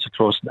England, it's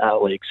across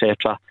Italy,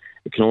 etc.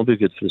 It can all be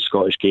good for the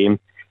Scottish game.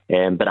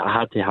 But it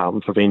had to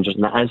happen for Rangers,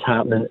 and it is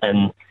happening.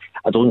 And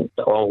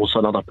also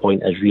another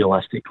point is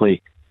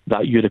realistically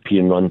that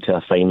European run to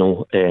a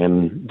final,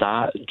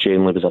 that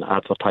generally was an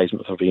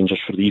advertisement for Rangers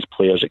for these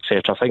players,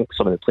 etc. I think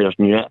some of the players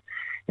knew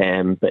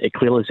it, but it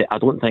clearly said, I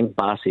don't think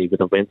Bassey would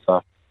have went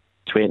for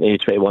 20,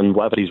 21,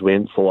 whatever he's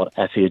went for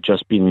if he had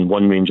just been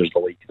one Rangers the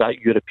league.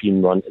 That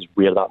European run is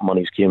where that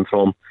money's came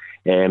from.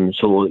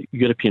 So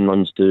European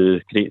runs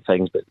do great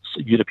things, but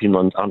European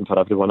runs aren't for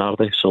everyone, are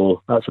they?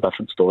 So that's a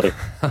different story.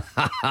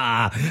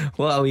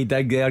 What a wee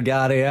dig there,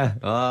 Gary. I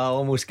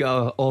almost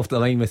got off the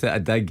line with it, a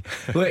dig.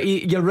 Well,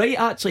 you're right,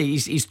 actually.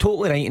 He's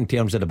totally right in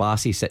terms of the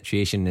Bassey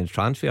situation and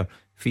transfer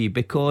fee,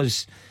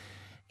 because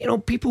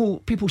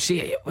people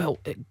say, well,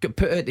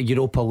 put out the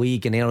Europa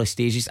League in early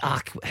stages.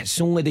 It's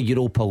only the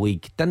Europa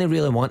League. Didn't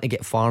really want to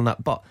get far in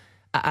that, but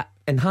it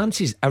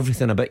enhances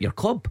everything about your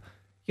club.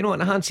 It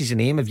enhances the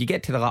name. If you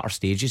get to the latter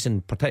stages,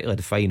 and particularly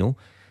the final,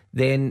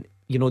 then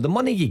the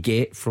money you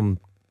get from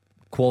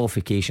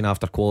qualification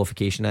after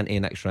qualification into the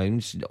next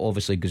rounds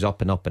obviously goes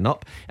up and up and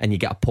up, and you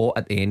get a pot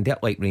at the end of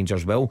it, like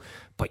Rangers will.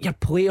 But your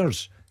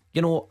players,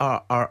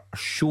 are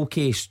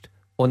showcased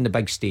on the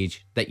big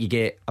stage, that you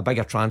get a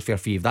bigger transfer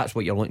fee if that's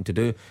what you're looking to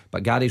do.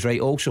 But Gary's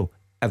right also.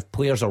 If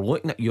players are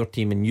looking at your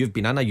team and you've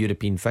been in a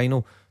European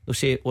final, they'll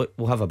say, look,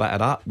 we'll have a bit of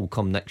that, we'll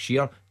come next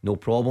year, no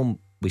problem,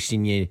 we've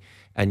seen you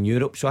in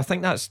Europe. So I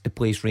think that's the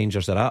place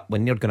Rangers are at.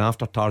 When they're going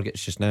after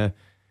targets just now,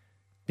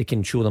 they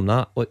can show them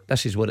that, look,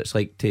 this is what it's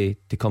like to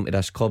come to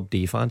this club, do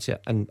you fancy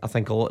it? And I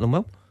think a lot of them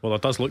will. Well, there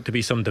does look to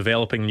be some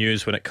developing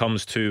news when it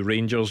comes to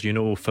Rangers.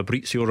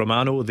 Fabrizio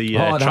Romano, the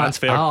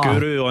transfer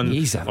guru on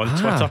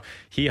Twitter,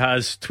 he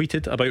has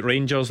tweeted about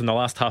Rangers in the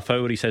last half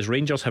hour. He says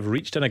Rangers have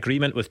reached an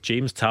agreement with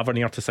James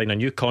Tavernier to sign a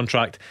new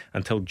contract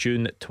until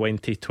June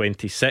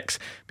 2026.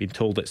 Been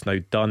told it's now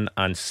done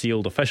and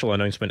sealed. Official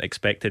announcement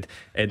expected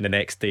in the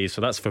next days.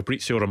 So that's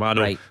Fabrizio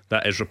Romano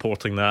that is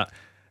reporting that.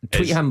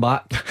 Tweet him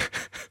back.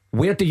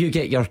 Where do you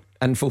get your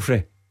info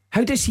from?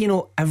 How does he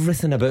know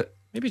everything about?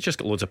 Maybe he's just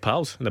got loads of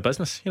pals in the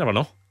business. You never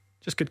know.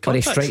 Just good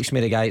contacts. But he strikes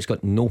me the guy that's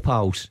got no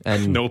pals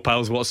and no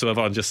pals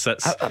whatsoever, and just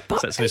sits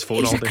in his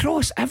phone all day. He's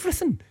across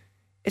everything.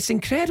 It's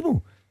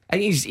incredible.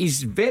 And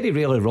he's very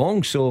rarely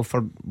wrong. So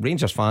for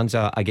Rangers fans,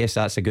 I guess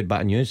that's a good bit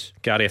of news.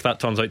 Gary, if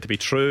that turns out to be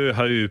true,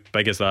 how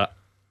big is that?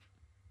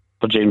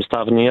 For James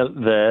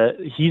Tavernier,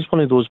 he's one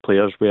of those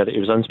players where he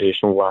was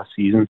inspirational last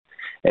season.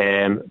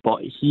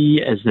 But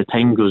he, as the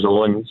time goes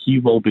on, he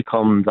will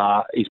become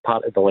that. He's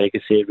part of the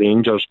legacy at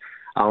Rangers.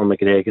 Alan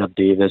McGregor,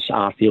 Davis,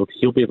 Arfield,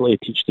 he'll be able to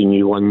teach the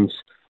new ones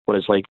what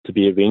it's like to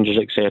be at Rangers,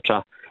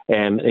 etc. He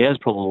is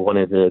probably one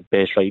of the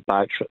best right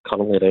backs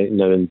currently right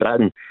now in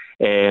Britain.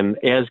 He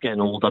is getting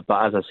older,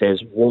 but as I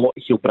says, what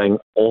he'll bring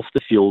off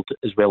the field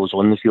as well as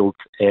on the field,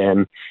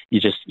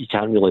 you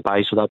can't really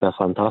buy. So that'd be a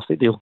fantastic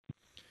deal.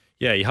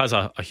 Yeah, he has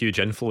a huge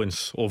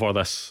influence over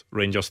this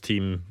Rangers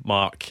team,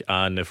 Mark,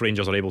 and if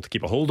Rangers are able to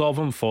keep a hold of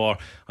him for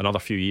another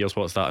few years,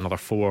 what's that, another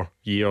 4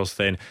 years,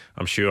 then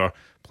I'm sure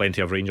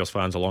plenty of Rangers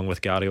fans along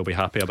with Gary will be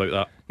happy about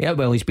that. Yeah,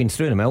 well, he's been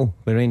through the mill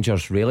with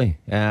Rangers, really.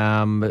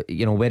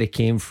 Where he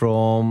came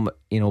from,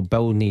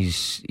 building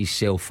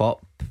himself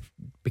up,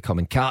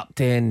 becoming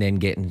captain, then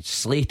getting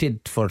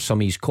slated for some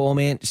of his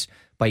comments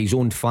by his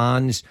own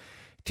fans,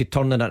 to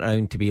turning it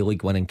around to be a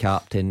league winning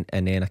captain,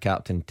 and then a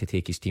captain to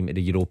take his team to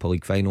the Europa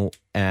League final,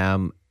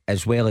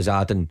 as well as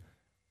adding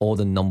all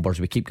the numbers.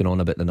 We keep going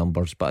on about the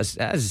numbers, but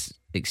it is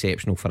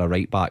exceptional for a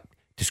right back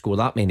to score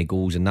that many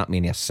goals and that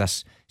many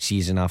assists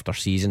season after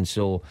season.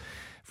 So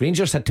if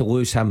Rangers had to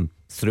lose him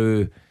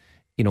through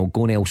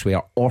going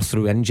elsewhere or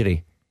through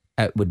injury,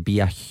 it would be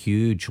a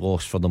huge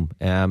loss for them,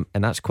 and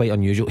that's quite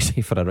unusual to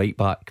say for a right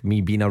back. Me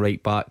being a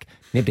right back,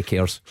 nobody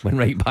cares when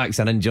right backs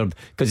are injured,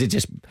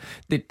 because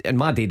in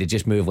my day they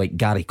just moved like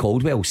Gary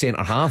Caldwell,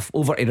 centre half,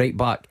 over to right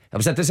back. It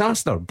was a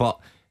disaster, but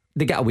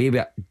they get away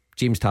with it.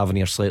 James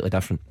Tavernier slightly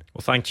different.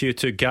 Well, thank you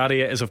to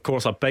Gary. It is of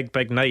course a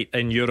big night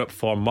in Europe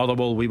for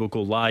Motherwell. We will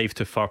go live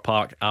to Fir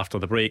Park after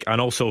the break, and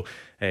also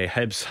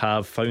Hibs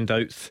have found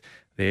out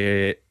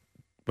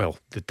well,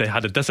 they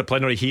had a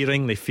disciplinary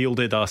hearing. They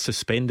fielded a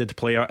suspended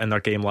player in their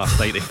game last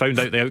night. They found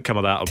out the outcome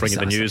of that. I'll bring you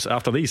the news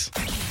after these.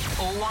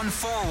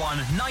 0141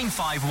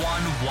 951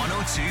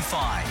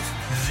 1025.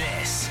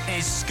 This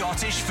is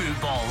Scottish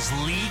football's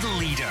league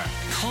leader,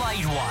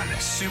 Clyde One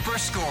Super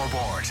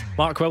Scoreboard.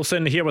 Mark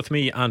Wilson here with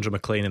me, Andrew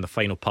McLean, in the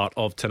final part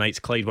of tonight's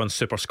Clyde One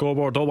Super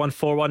Scoreboard.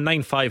 0141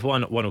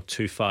 951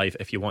 1025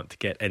 if you want to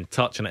get in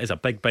touch. And it is a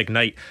big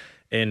night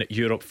in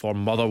Europe for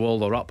Motherwell.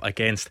 They're up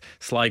against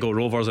Sligo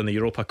Rovers in the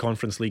Europa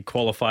Conference League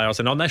qualifiers.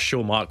 And on this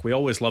show, Mark, we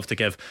always love to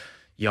give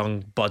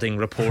young budding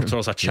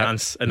reporters a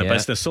chance in the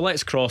business. So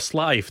let's cross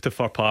live to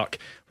Fir Park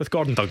with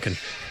Gordon Duncan.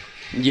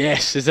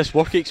 Yes, is this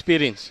work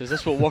experience? Is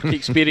this what work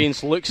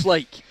experience looks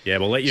like? Yeah,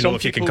 we'll let you know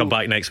if you can come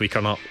back next week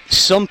or not.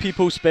 Some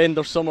people spend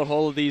their summer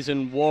holidays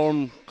in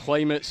warm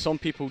climates. Some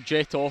people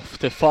jet off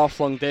to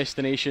far-flung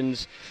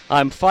destinations.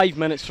 I'm 5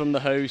 minutes from the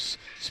house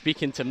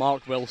speaking to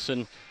Mark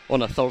Wilson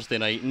on a Thursday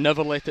night.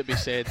 Never let it be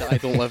said that I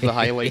don't live the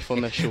high life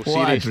on this show.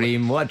 What a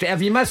dream.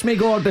 Have you missed me,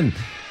 Gordon?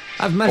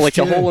 I've missed like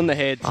you. a hole in the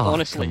head, Oh,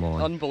 honestly.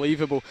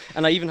 Unbelievable.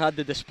 And I even had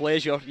the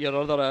displeasure, your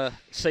other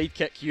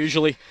sidekick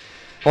usually,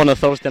 on a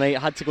Thursday night. I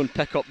had to go and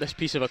pick up this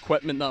piece of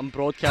equipment that I'm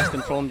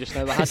broadcasting from just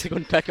now. I had to go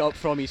and pick it up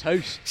from his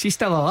house. She's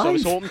still alive? So I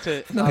was hoping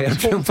to,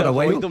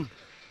 avoid him.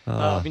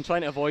 I've been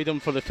trying to avoid him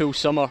for the full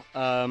summer,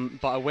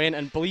 but I went,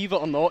 and believe it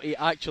or not, he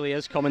actually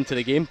is coming to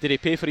the game. Did he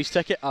pay for his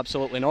ticket?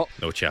 Absolutely not.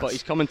 No chance. But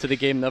he's coming to the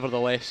game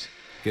nevertheless.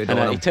 Good and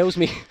on him. he tells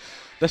me,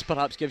 this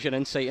perhaps gives you an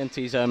insight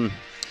into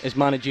his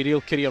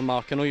managerial career,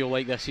 Mark. I know you'll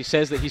like this. He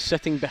says that he's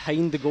sitting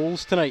behind the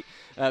goals tonight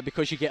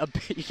because you get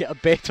a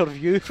better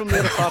view from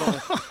there, apparently.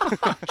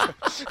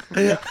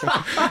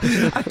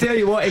 I tell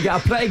you what, he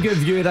got a pretty good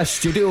view of this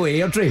studio,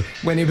 Airdrie,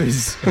 when he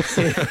was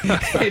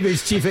he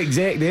was chief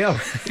exec there.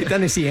 He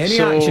didn't see any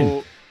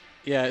action.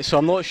 Yeah, so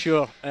I'm not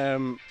sure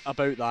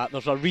about that.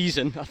 There's a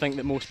reason, I think,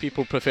 that most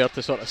people prefer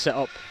to sort of sit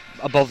up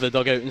above the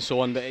dugout and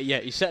so on. But yeah,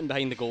 he's sitting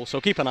behind the goal, so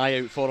keep an eye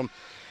out for him.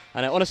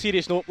 And on a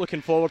serious note,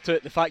 looking forward to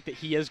it. The fact that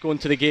he is going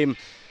to the game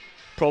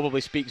probably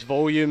speaks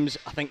volumes.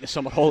 I think the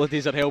summer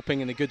holidays are helping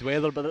and the good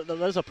weather, but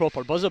there is a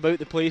proper buzz about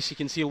the place. You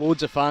can see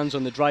loads of fans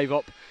on the drive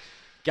up,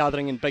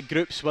 gathering in big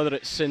groups, whether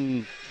it's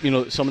in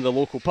some of the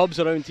local pubs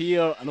around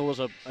here. I know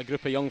there's a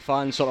group of young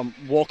fans sort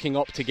of walking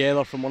up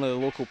together from one of the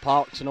local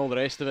parks and all the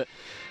rest of it.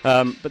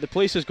 But the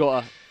place has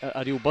got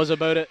a real buzz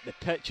about it. The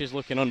pitch is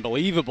looking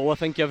unbelievable. I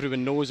think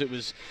everyone knows it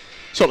was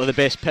sort of the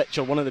best pitch,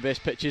 or one of the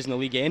best pitches in the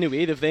league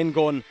anyway. They've then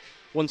gone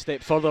one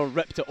step further,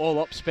 ripped it all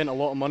up, spent a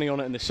lot of money on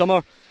it in the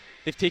summer.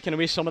 They've taken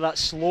away some of that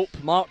slope.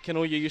 Mark, I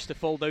know you used to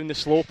fall down the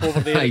slope over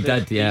there. I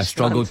did, yeah,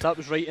 struggled. That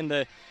was right in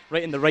the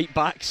right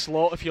back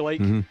slot, if you like.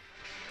 Mm-hmm.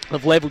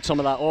 They've levelled some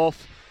of that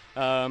off,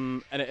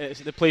 and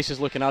the place is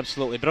looking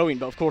absolutely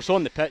brilliant. But of course,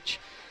 on the pitch,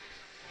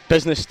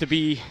 business to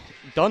be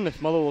done. If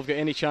Motherwell have got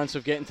any chance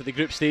of getting to the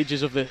group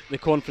stages of the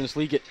Conference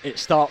League, it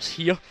starts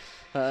here,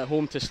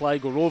 home to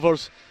Sligo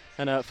Rovers.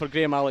 And for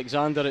Graham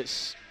Alexander,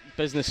 it's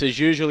business as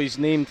usual. He's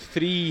named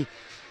 3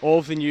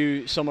 of the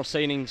new summer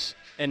signings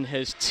in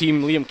his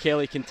team. Liam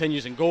Kelly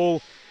continues in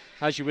goal,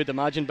 as you would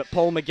imagine, but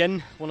Paul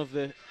McGinn, one of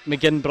the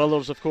McGinn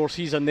brothers, of course,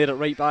 he's in there at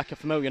right back, a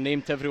familiar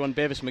name to everyone.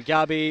 Bevis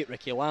Mugabe,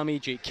 Ricky Lamy,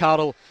 Jake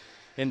Carroll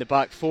in the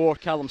back 4,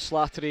 Callum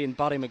Slattery and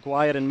Barry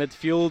Maguire in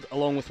midfield,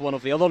 along with one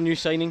of the other new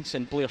signings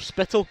in Blair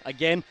Spittle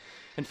again.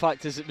 In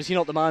fact, was he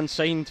not the man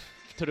signed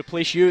to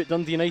replace you at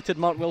Dundee United,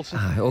 Mark Wilson?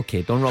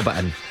 Okay, don't rub it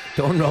in.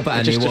 Don't rub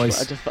it in. I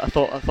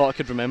thought I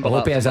could remember. I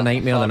hope he has a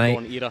nightmare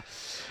tonight. Era.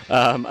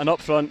 And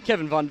up front,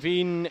 Kevin Van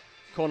Veen,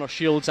 Connor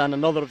Shields, and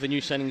another of the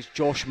new signings,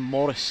 Josh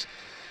Morris,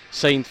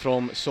 signed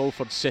from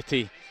Salford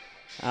City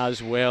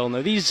as well.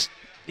 Now these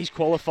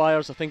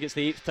qualifiers, I think it's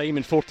the 8th time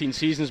in 14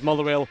 seasons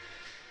Motherwell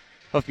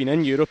have been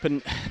in Europe,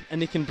 and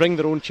they can bring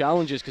their own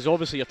challenges, because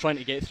obviously you're trying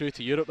to get through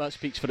to Europe, that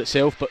speaks for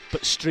itself,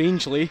 but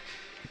strangely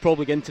you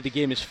probably get into the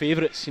game as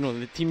favourites.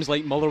 The teams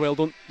like Motherwell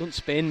don't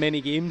spend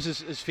many games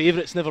as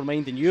favourites, never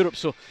mind in Europe,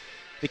 so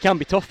they can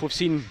be tough. We've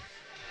seen,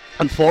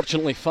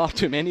 unfortunately, far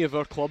too many of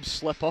our clubs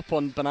slip up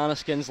on banana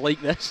skins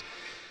like this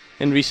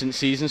in recent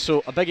seasons.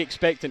 So a big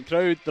expectant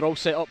crowd. They're all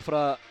set up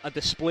for a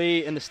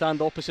display in the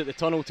stand opposite the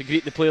tunnel to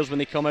greet the players when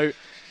they come out.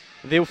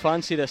 They'll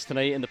fancy this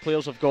tonight, and the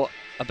players have got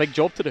a big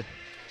job to do.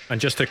 And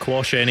just to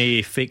quash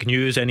any fake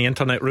news, any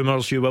internet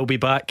rumours, you will be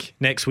back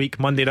next week,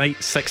 Monday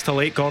night, 6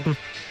 till 8, Gordon?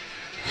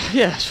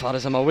 Yeah, as far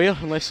as I'm aware,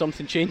 unless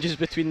something changes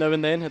between now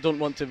and then. I don't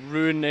want to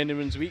ruin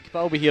anyone's week, but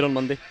I'll be here on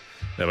Monday.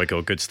 There we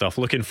go, good stuff.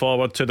 Looking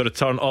forward to the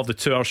return of the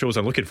 2 hour shows,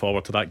 and looking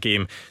forward to that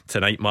game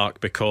tonight,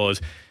 Mark,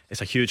 because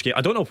it's a huge game.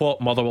 I don't know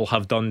what Motherwell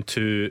have done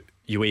to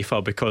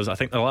UEFA, because I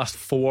think the last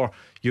 4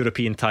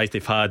 European ties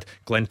they've had,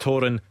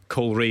 Glentoran,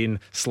 Coleraine,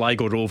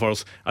 Sligo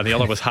Rovers, and the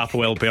other was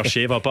Hapoel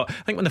Beersheba. But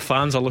I think when the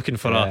fans are looking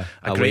for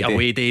a great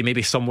away day,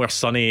 maybe somewhere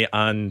sunny,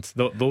 and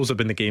those have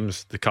been the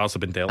games, the cards have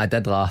been dealt. I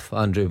did laugh,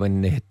 Andrew,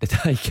 when the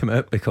tie came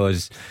out,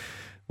 because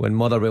when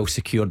Motherwell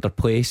secured their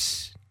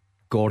place,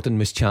 Gordon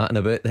was chatting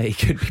about that he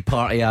could be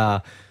part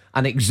of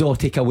an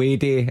exotic away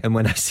day, and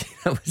when I seen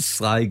it was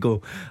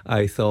Sligo,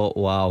 I thought,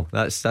 wow,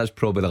 that's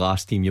probably the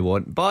last team you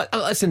want. But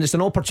listen, it's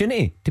an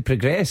opportunity to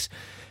progress.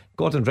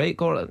 Gordon right,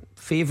 Gordon,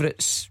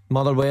 favourites,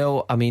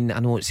 Motherwell. I mean, I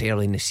know it's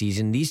early in the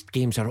season. These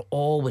games are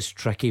always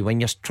tricky when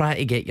you're trying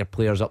to get your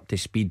players up to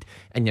speed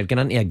and you're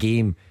getting into a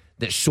game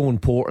that's so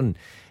important,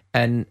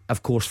 and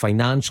of course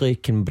financially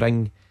can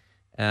bring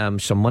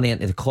some money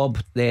into the club.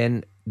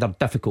 Then they're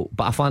difficult,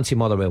 but I fancy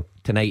Motherwell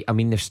tonight. I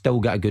mean, they've still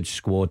got a good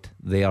squad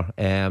there,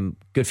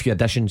 good few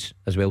additions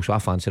as well, so I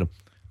fancy them.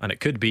 And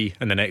it could be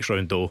in the next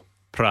round though,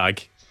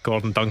 Prague,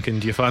 Gordon Duncan.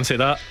 Do you fancy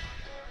that?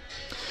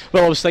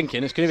 Well, I was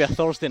thinking it's going to be a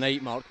Thursday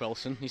night, Mark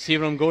Wilson. You see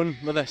where I'm going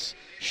with this?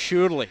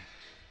 Surely.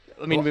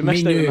 I mean, we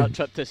missed out on that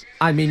trip to...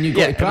 I mean, you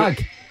go to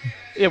Prague.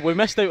 Yeah, we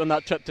missed out on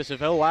that trip to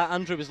Seville.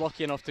 Andrew was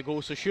lucky enough to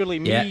go, so surely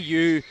me,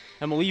 you,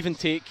 and we'll even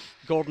take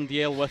Gordon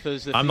Dalziel with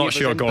us. I'm not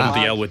sure Gordon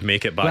Dalziel would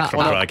make it back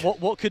from Prague.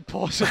 What could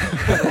possibly...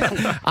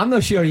 I'm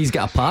not sure he's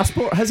got a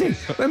passport, has he?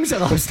 When was the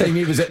last time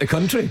he was at the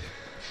country?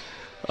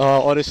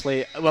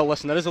 Honestly, well,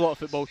 listen, there is a lot of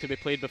football to be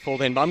played before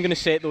then, but I'm going to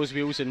set those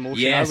wheels in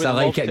motion. Yes, I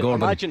like it,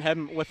 Gordon. Imagine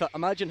him with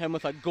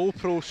a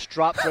GoPro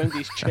strapped around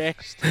his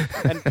chest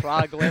in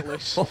Prague, let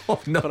loose for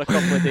a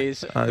couple of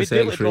days. We'd be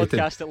able to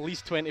broadcast at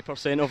least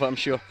 20% of it, I'm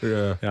sure.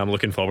 Yeah, I'm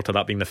looking forward to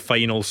that being the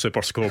final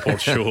Super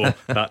Scoreboard show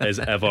that is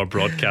ever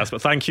broadcast.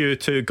 But thank you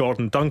to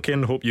Gordon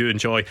Duncan. Hope you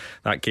enjoy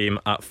that game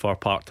at Fir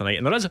Park tonight.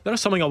 And there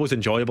is something always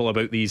enjoyable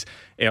about these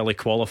early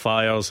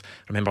qualifiers.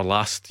 Remember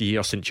last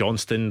year St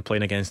Johnstone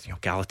playing against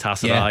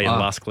Galatasaray and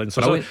Lask Linz.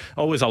 So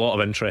always a lot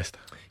of interest.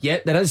 Yeah,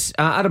 there is.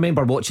 I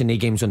remember watching the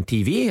games on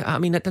TV. I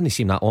mean, it didn't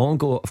seem that long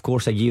ago, of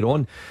course, a year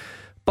on.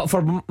 But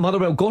for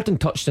Motherwell, Gordon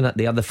touched on it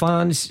there. The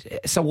fans,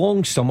 it's a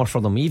long summer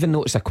for them, even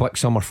though it's a quick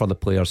summer for the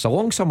players. It's a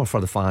long summer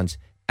for the fans.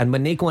 And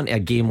when they go into a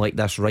game like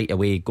this right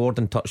away,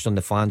 Gordon touched on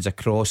the fans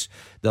across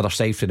the other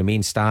side for the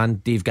main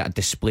stand. They've got a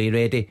display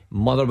ready.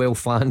 Motherwell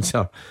fans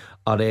are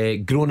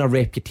grown a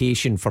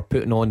reputation for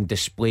putting on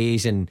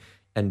displays and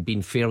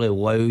being fairly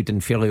loud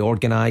and fairly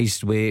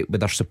organised with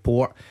their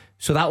support.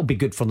 So that'll be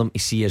good for them to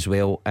see as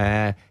well.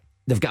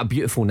 They've got a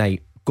beautiful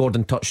night.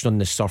 Gordon touched on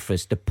the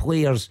surface. The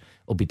players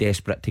will be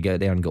desperate to get out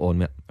there and get on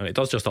with it. And it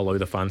does just allow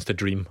the fans to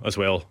dream as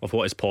well of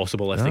what is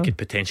possible if they could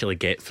potentially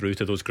get through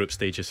to those group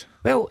stages.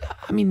 Well,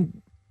 I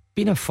mean,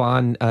 being a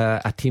fan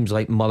of teams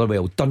like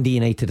Motherwell, Dundee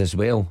United as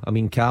well. I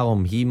mean,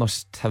 Callum, he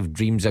must have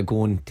dreams of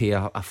going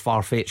to a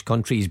far-fetched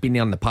country. He's been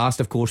there in the past,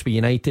 of course, with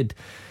United.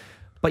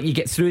 But you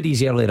get through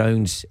these early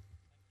rounds.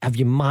 Have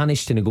you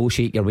managed to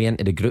negotiate your way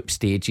into the group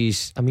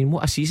stages? I mean,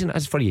 what a season it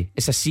is for you.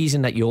 It's a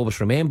season that you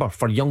always remember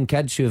for young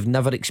kids who have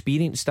never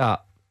experienced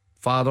that.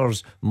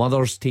 Fathers,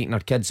 mothers taking their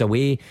kids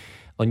away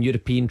on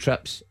European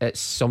trips. It's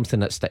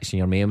something that sticks in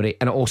your memory,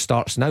 and it all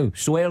starts now.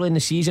 So early in the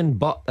season,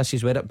 but this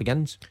is where it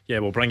begins. Yeah,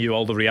 we'll bring you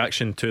all the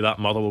reaction to that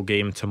Motherwell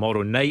game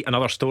tomorrow night.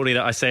 Another story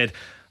that I said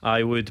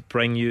I would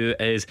bring you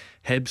is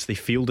Hibs. They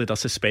fielded a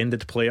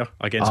suspended player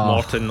against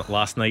Morton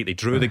last night. They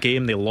drew the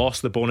game. They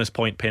lost the bonus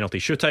point penalty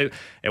shootout.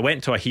 It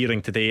went to a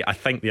hearing today. I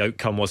think the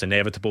outcome was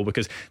inevitable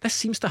because this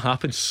seems to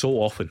happen so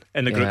often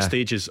in the group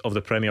stages of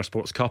the Premier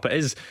Sports Cup.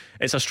 It's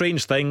a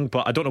strange thing,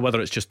 but I don't know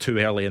whether it's just too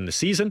early in the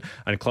season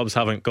and clubs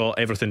haven't got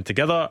everything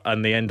together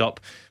and they end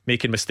up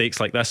making mistakes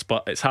like this.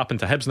 But it's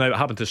happened to Hibs now. It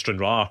happened to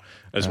Stranraer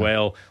as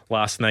well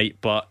last night.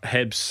 But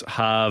Hibs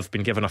have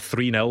been given a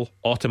 3-0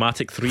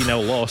 automatic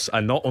 3-0 loss,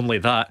 and not only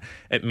that,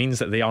 it means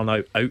that they are now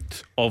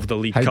out of the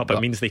League Cup. It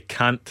means they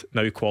can't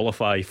now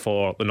qualify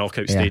for the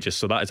knockout stages.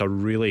 So that is a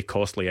really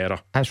costly error.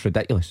 That's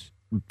ridiculous,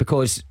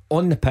 because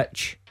on the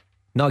pitch,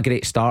 not a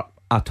great start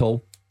at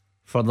all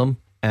for them,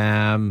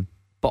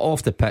 but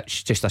off the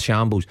pitch, just a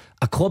shambles.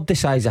 A club the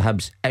size of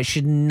Hibs, it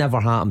should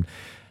never happen.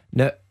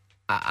 Now,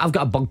 I've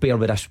got a bugbear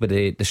with this with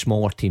the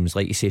smaller teams,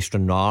 like you say,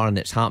 Stranraer, and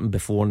it's happened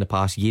before in the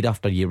past, year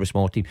after year with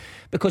small teams,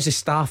 because the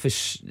staff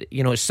is,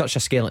 it's such a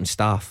skeleton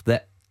staff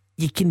that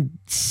you can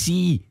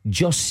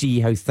just see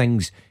how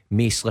things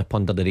may slip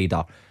under the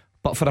radar.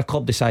 But for a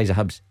club the size of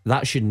Hibs,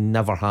 that should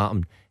never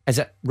happen. Is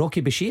it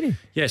Rocky Bashiri?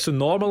 Yeah, so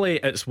normally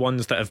it's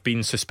ones that have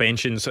been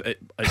suspensions.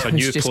 It's a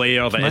new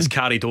player that is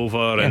carried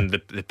over, and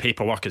the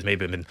paperwork has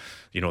maybe been,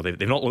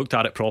 they've not looked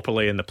at it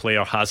properly, and the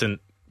player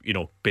hasn't,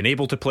 been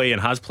able to play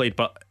and has played.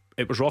 But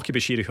it was Rocky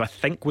Bashiri, who I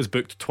think was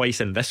booked twice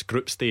in this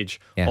group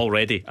stage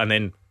already, and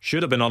then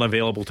should have been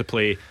unavailable to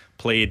play,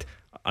 played,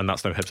 and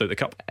that's now Hibs out the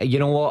cup. You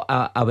know what?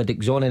 I would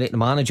exonerate the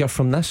manager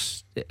from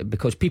this,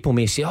 because people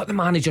may say, the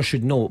manager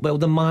should know. Well,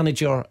 the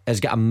manager has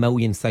got a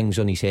million things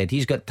on his head.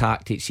 He's got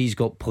tactics, he's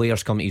got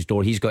players coming to his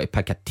door, he's got to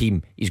pick a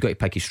team, he's got to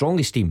pick his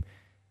strongest team.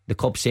 The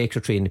club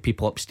secretary and the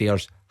people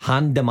upstairs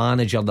hand the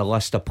manager the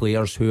list of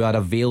players who are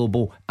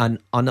available and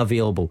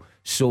unavailable.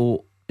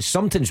 So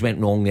something's went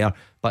wrong there,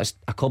 but it's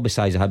a club the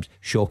size of Hibs,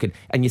 shocking.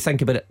 And you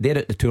think about it, they're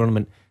at the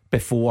tournament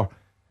before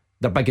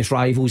their biggest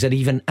rivals are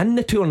even in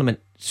the tournament.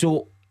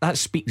 So that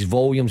speaks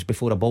volumes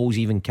before a ball's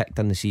even kicked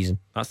in the season.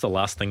 That's the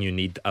last thing you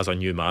need as a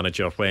new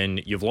manager,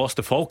 when you've lost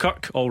to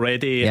Falkirk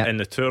already in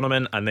the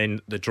tournament, and then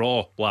the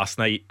draw last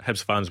night,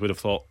 Hibs fans would have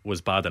thought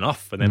was bad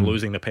enough, and then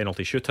losing the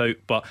penalty shootout.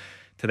 But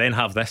to then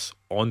have this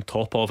on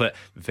top of it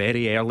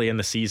very early in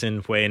the season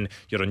when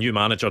you're a new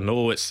manager.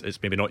 No, it's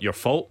maybe not your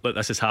fault that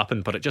this has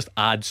happened, but it just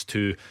adds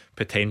to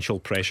potential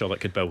pressure that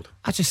could build.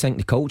 I just think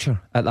the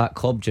culture at that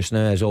club just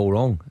now is all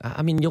wrong.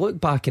 I mean, you look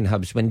back in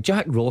Hibs when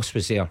Jack Ross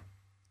was there,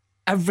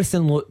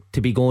 everything looked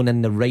to be going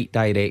in the right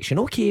direction.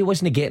 Okay, he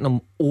wasn't getting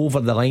them over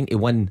the line to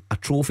win a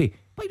trophy,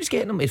 but he was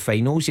getting them to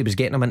finals, he was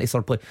getting them into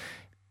third place.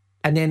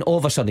 And then all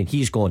of a sudden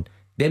he's gone.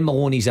 Then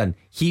Maloney's in,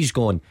 he's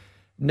gone.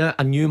 Now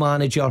a new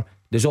manager,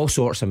 there's all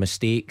sorts of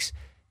mistakes.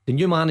 The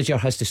new manager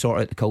has to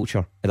sort out the culture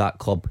of that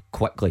club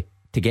quickly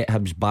to get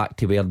Hibs back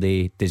to where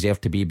they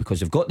deserve to be, because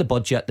they've got the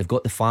budget, they've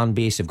got the fan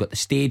base, they've got the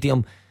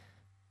stadium.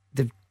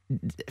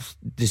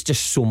 There's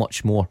just so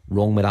much more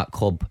wrong with that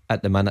club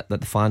at the minute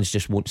that the fans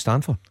just won't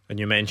stand for. And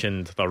you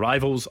mentioned their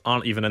rivals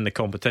aren't even in the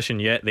competition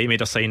yet. They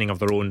made a signing of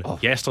their own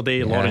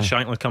yesterday. Lawrence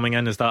Shankland coming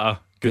in. Is that a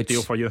good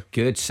deal for you?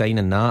 Good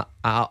signing that.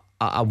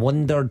 I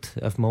wondered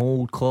if my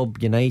old club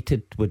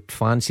United would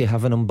fancy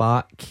having him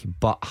back,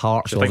 but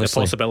Hearts, I think the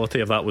possibility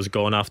of that was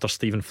gone after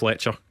Stephen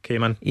Fletcher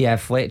came in. Yeah,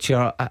 Fletcher,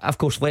 of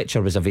course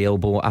Fletcher was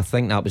available. I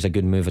think that was a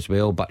good move as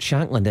well, but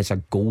Shankland is a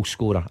goal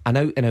scorer, an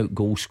out and out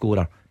goal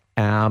scorer,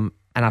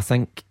 and I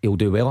think he'll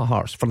do well at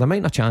Hearts. For the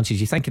amount of chances,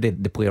 you think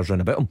of the players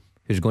round about him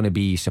who's going to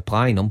be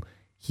supplying him,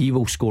 he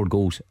will score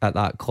goals at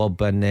that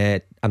club. And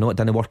I know it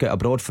didn't work out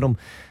abroad for him,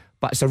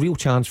 but it's a real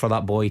chance for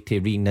that boy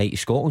to reignite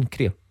his Scotland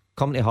career.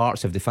 Come to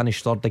Hearts, if they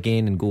finish third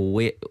again and go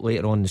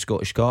later on in the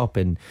Scottish Cup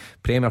and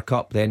Premier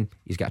Cup, then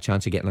he's got a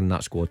chance of getting in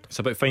that squad. It's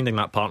about finding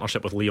that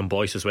partnership with Liam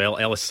Boyce as well.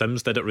 Ellis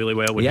Sims did it really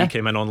well when he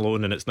came in on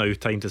loan, and it's now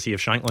time to see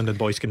if Shankland and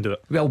Boyce can do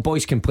it. Well,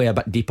 Boyce can play a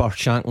bit deeper.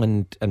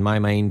 Shankland, in my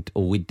mind,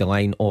 will lead the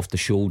line off the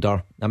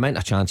shoulder. The amount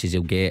of chances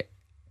he'll get,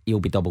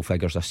 he'll be double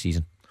figures this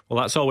season. Well,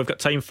 that's all we've got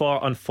time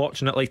for,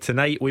 unfortunately,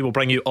 tonight. We will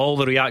bring you all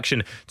the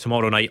reaction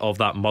tomorrow night of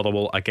that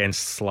Motherwell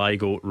against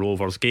Sligo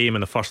Rovers game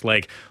in the first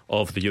leg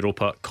of the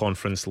Europa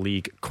Conference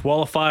League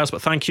qualifiers.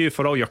 But thank you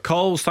for all your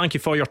calls, thank you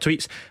for your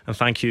tweets, and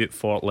thank you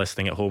for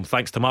listening at home.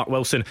 Thanks to Mark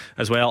Wilson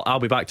as well. I'll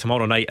be back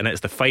tomorrow night, and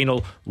it's the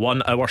final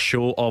 1 hour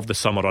show of the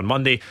summer on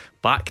Monday.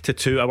 Back to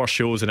 2 hour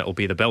shows, and it'll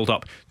be the build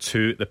up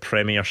to the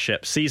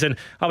Premiership season.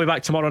 I'll be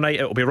back tomorrow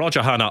night. It'll be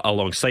Roger Hannah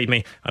alongside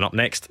me, and up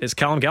next it's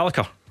Callum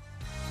Gallagher.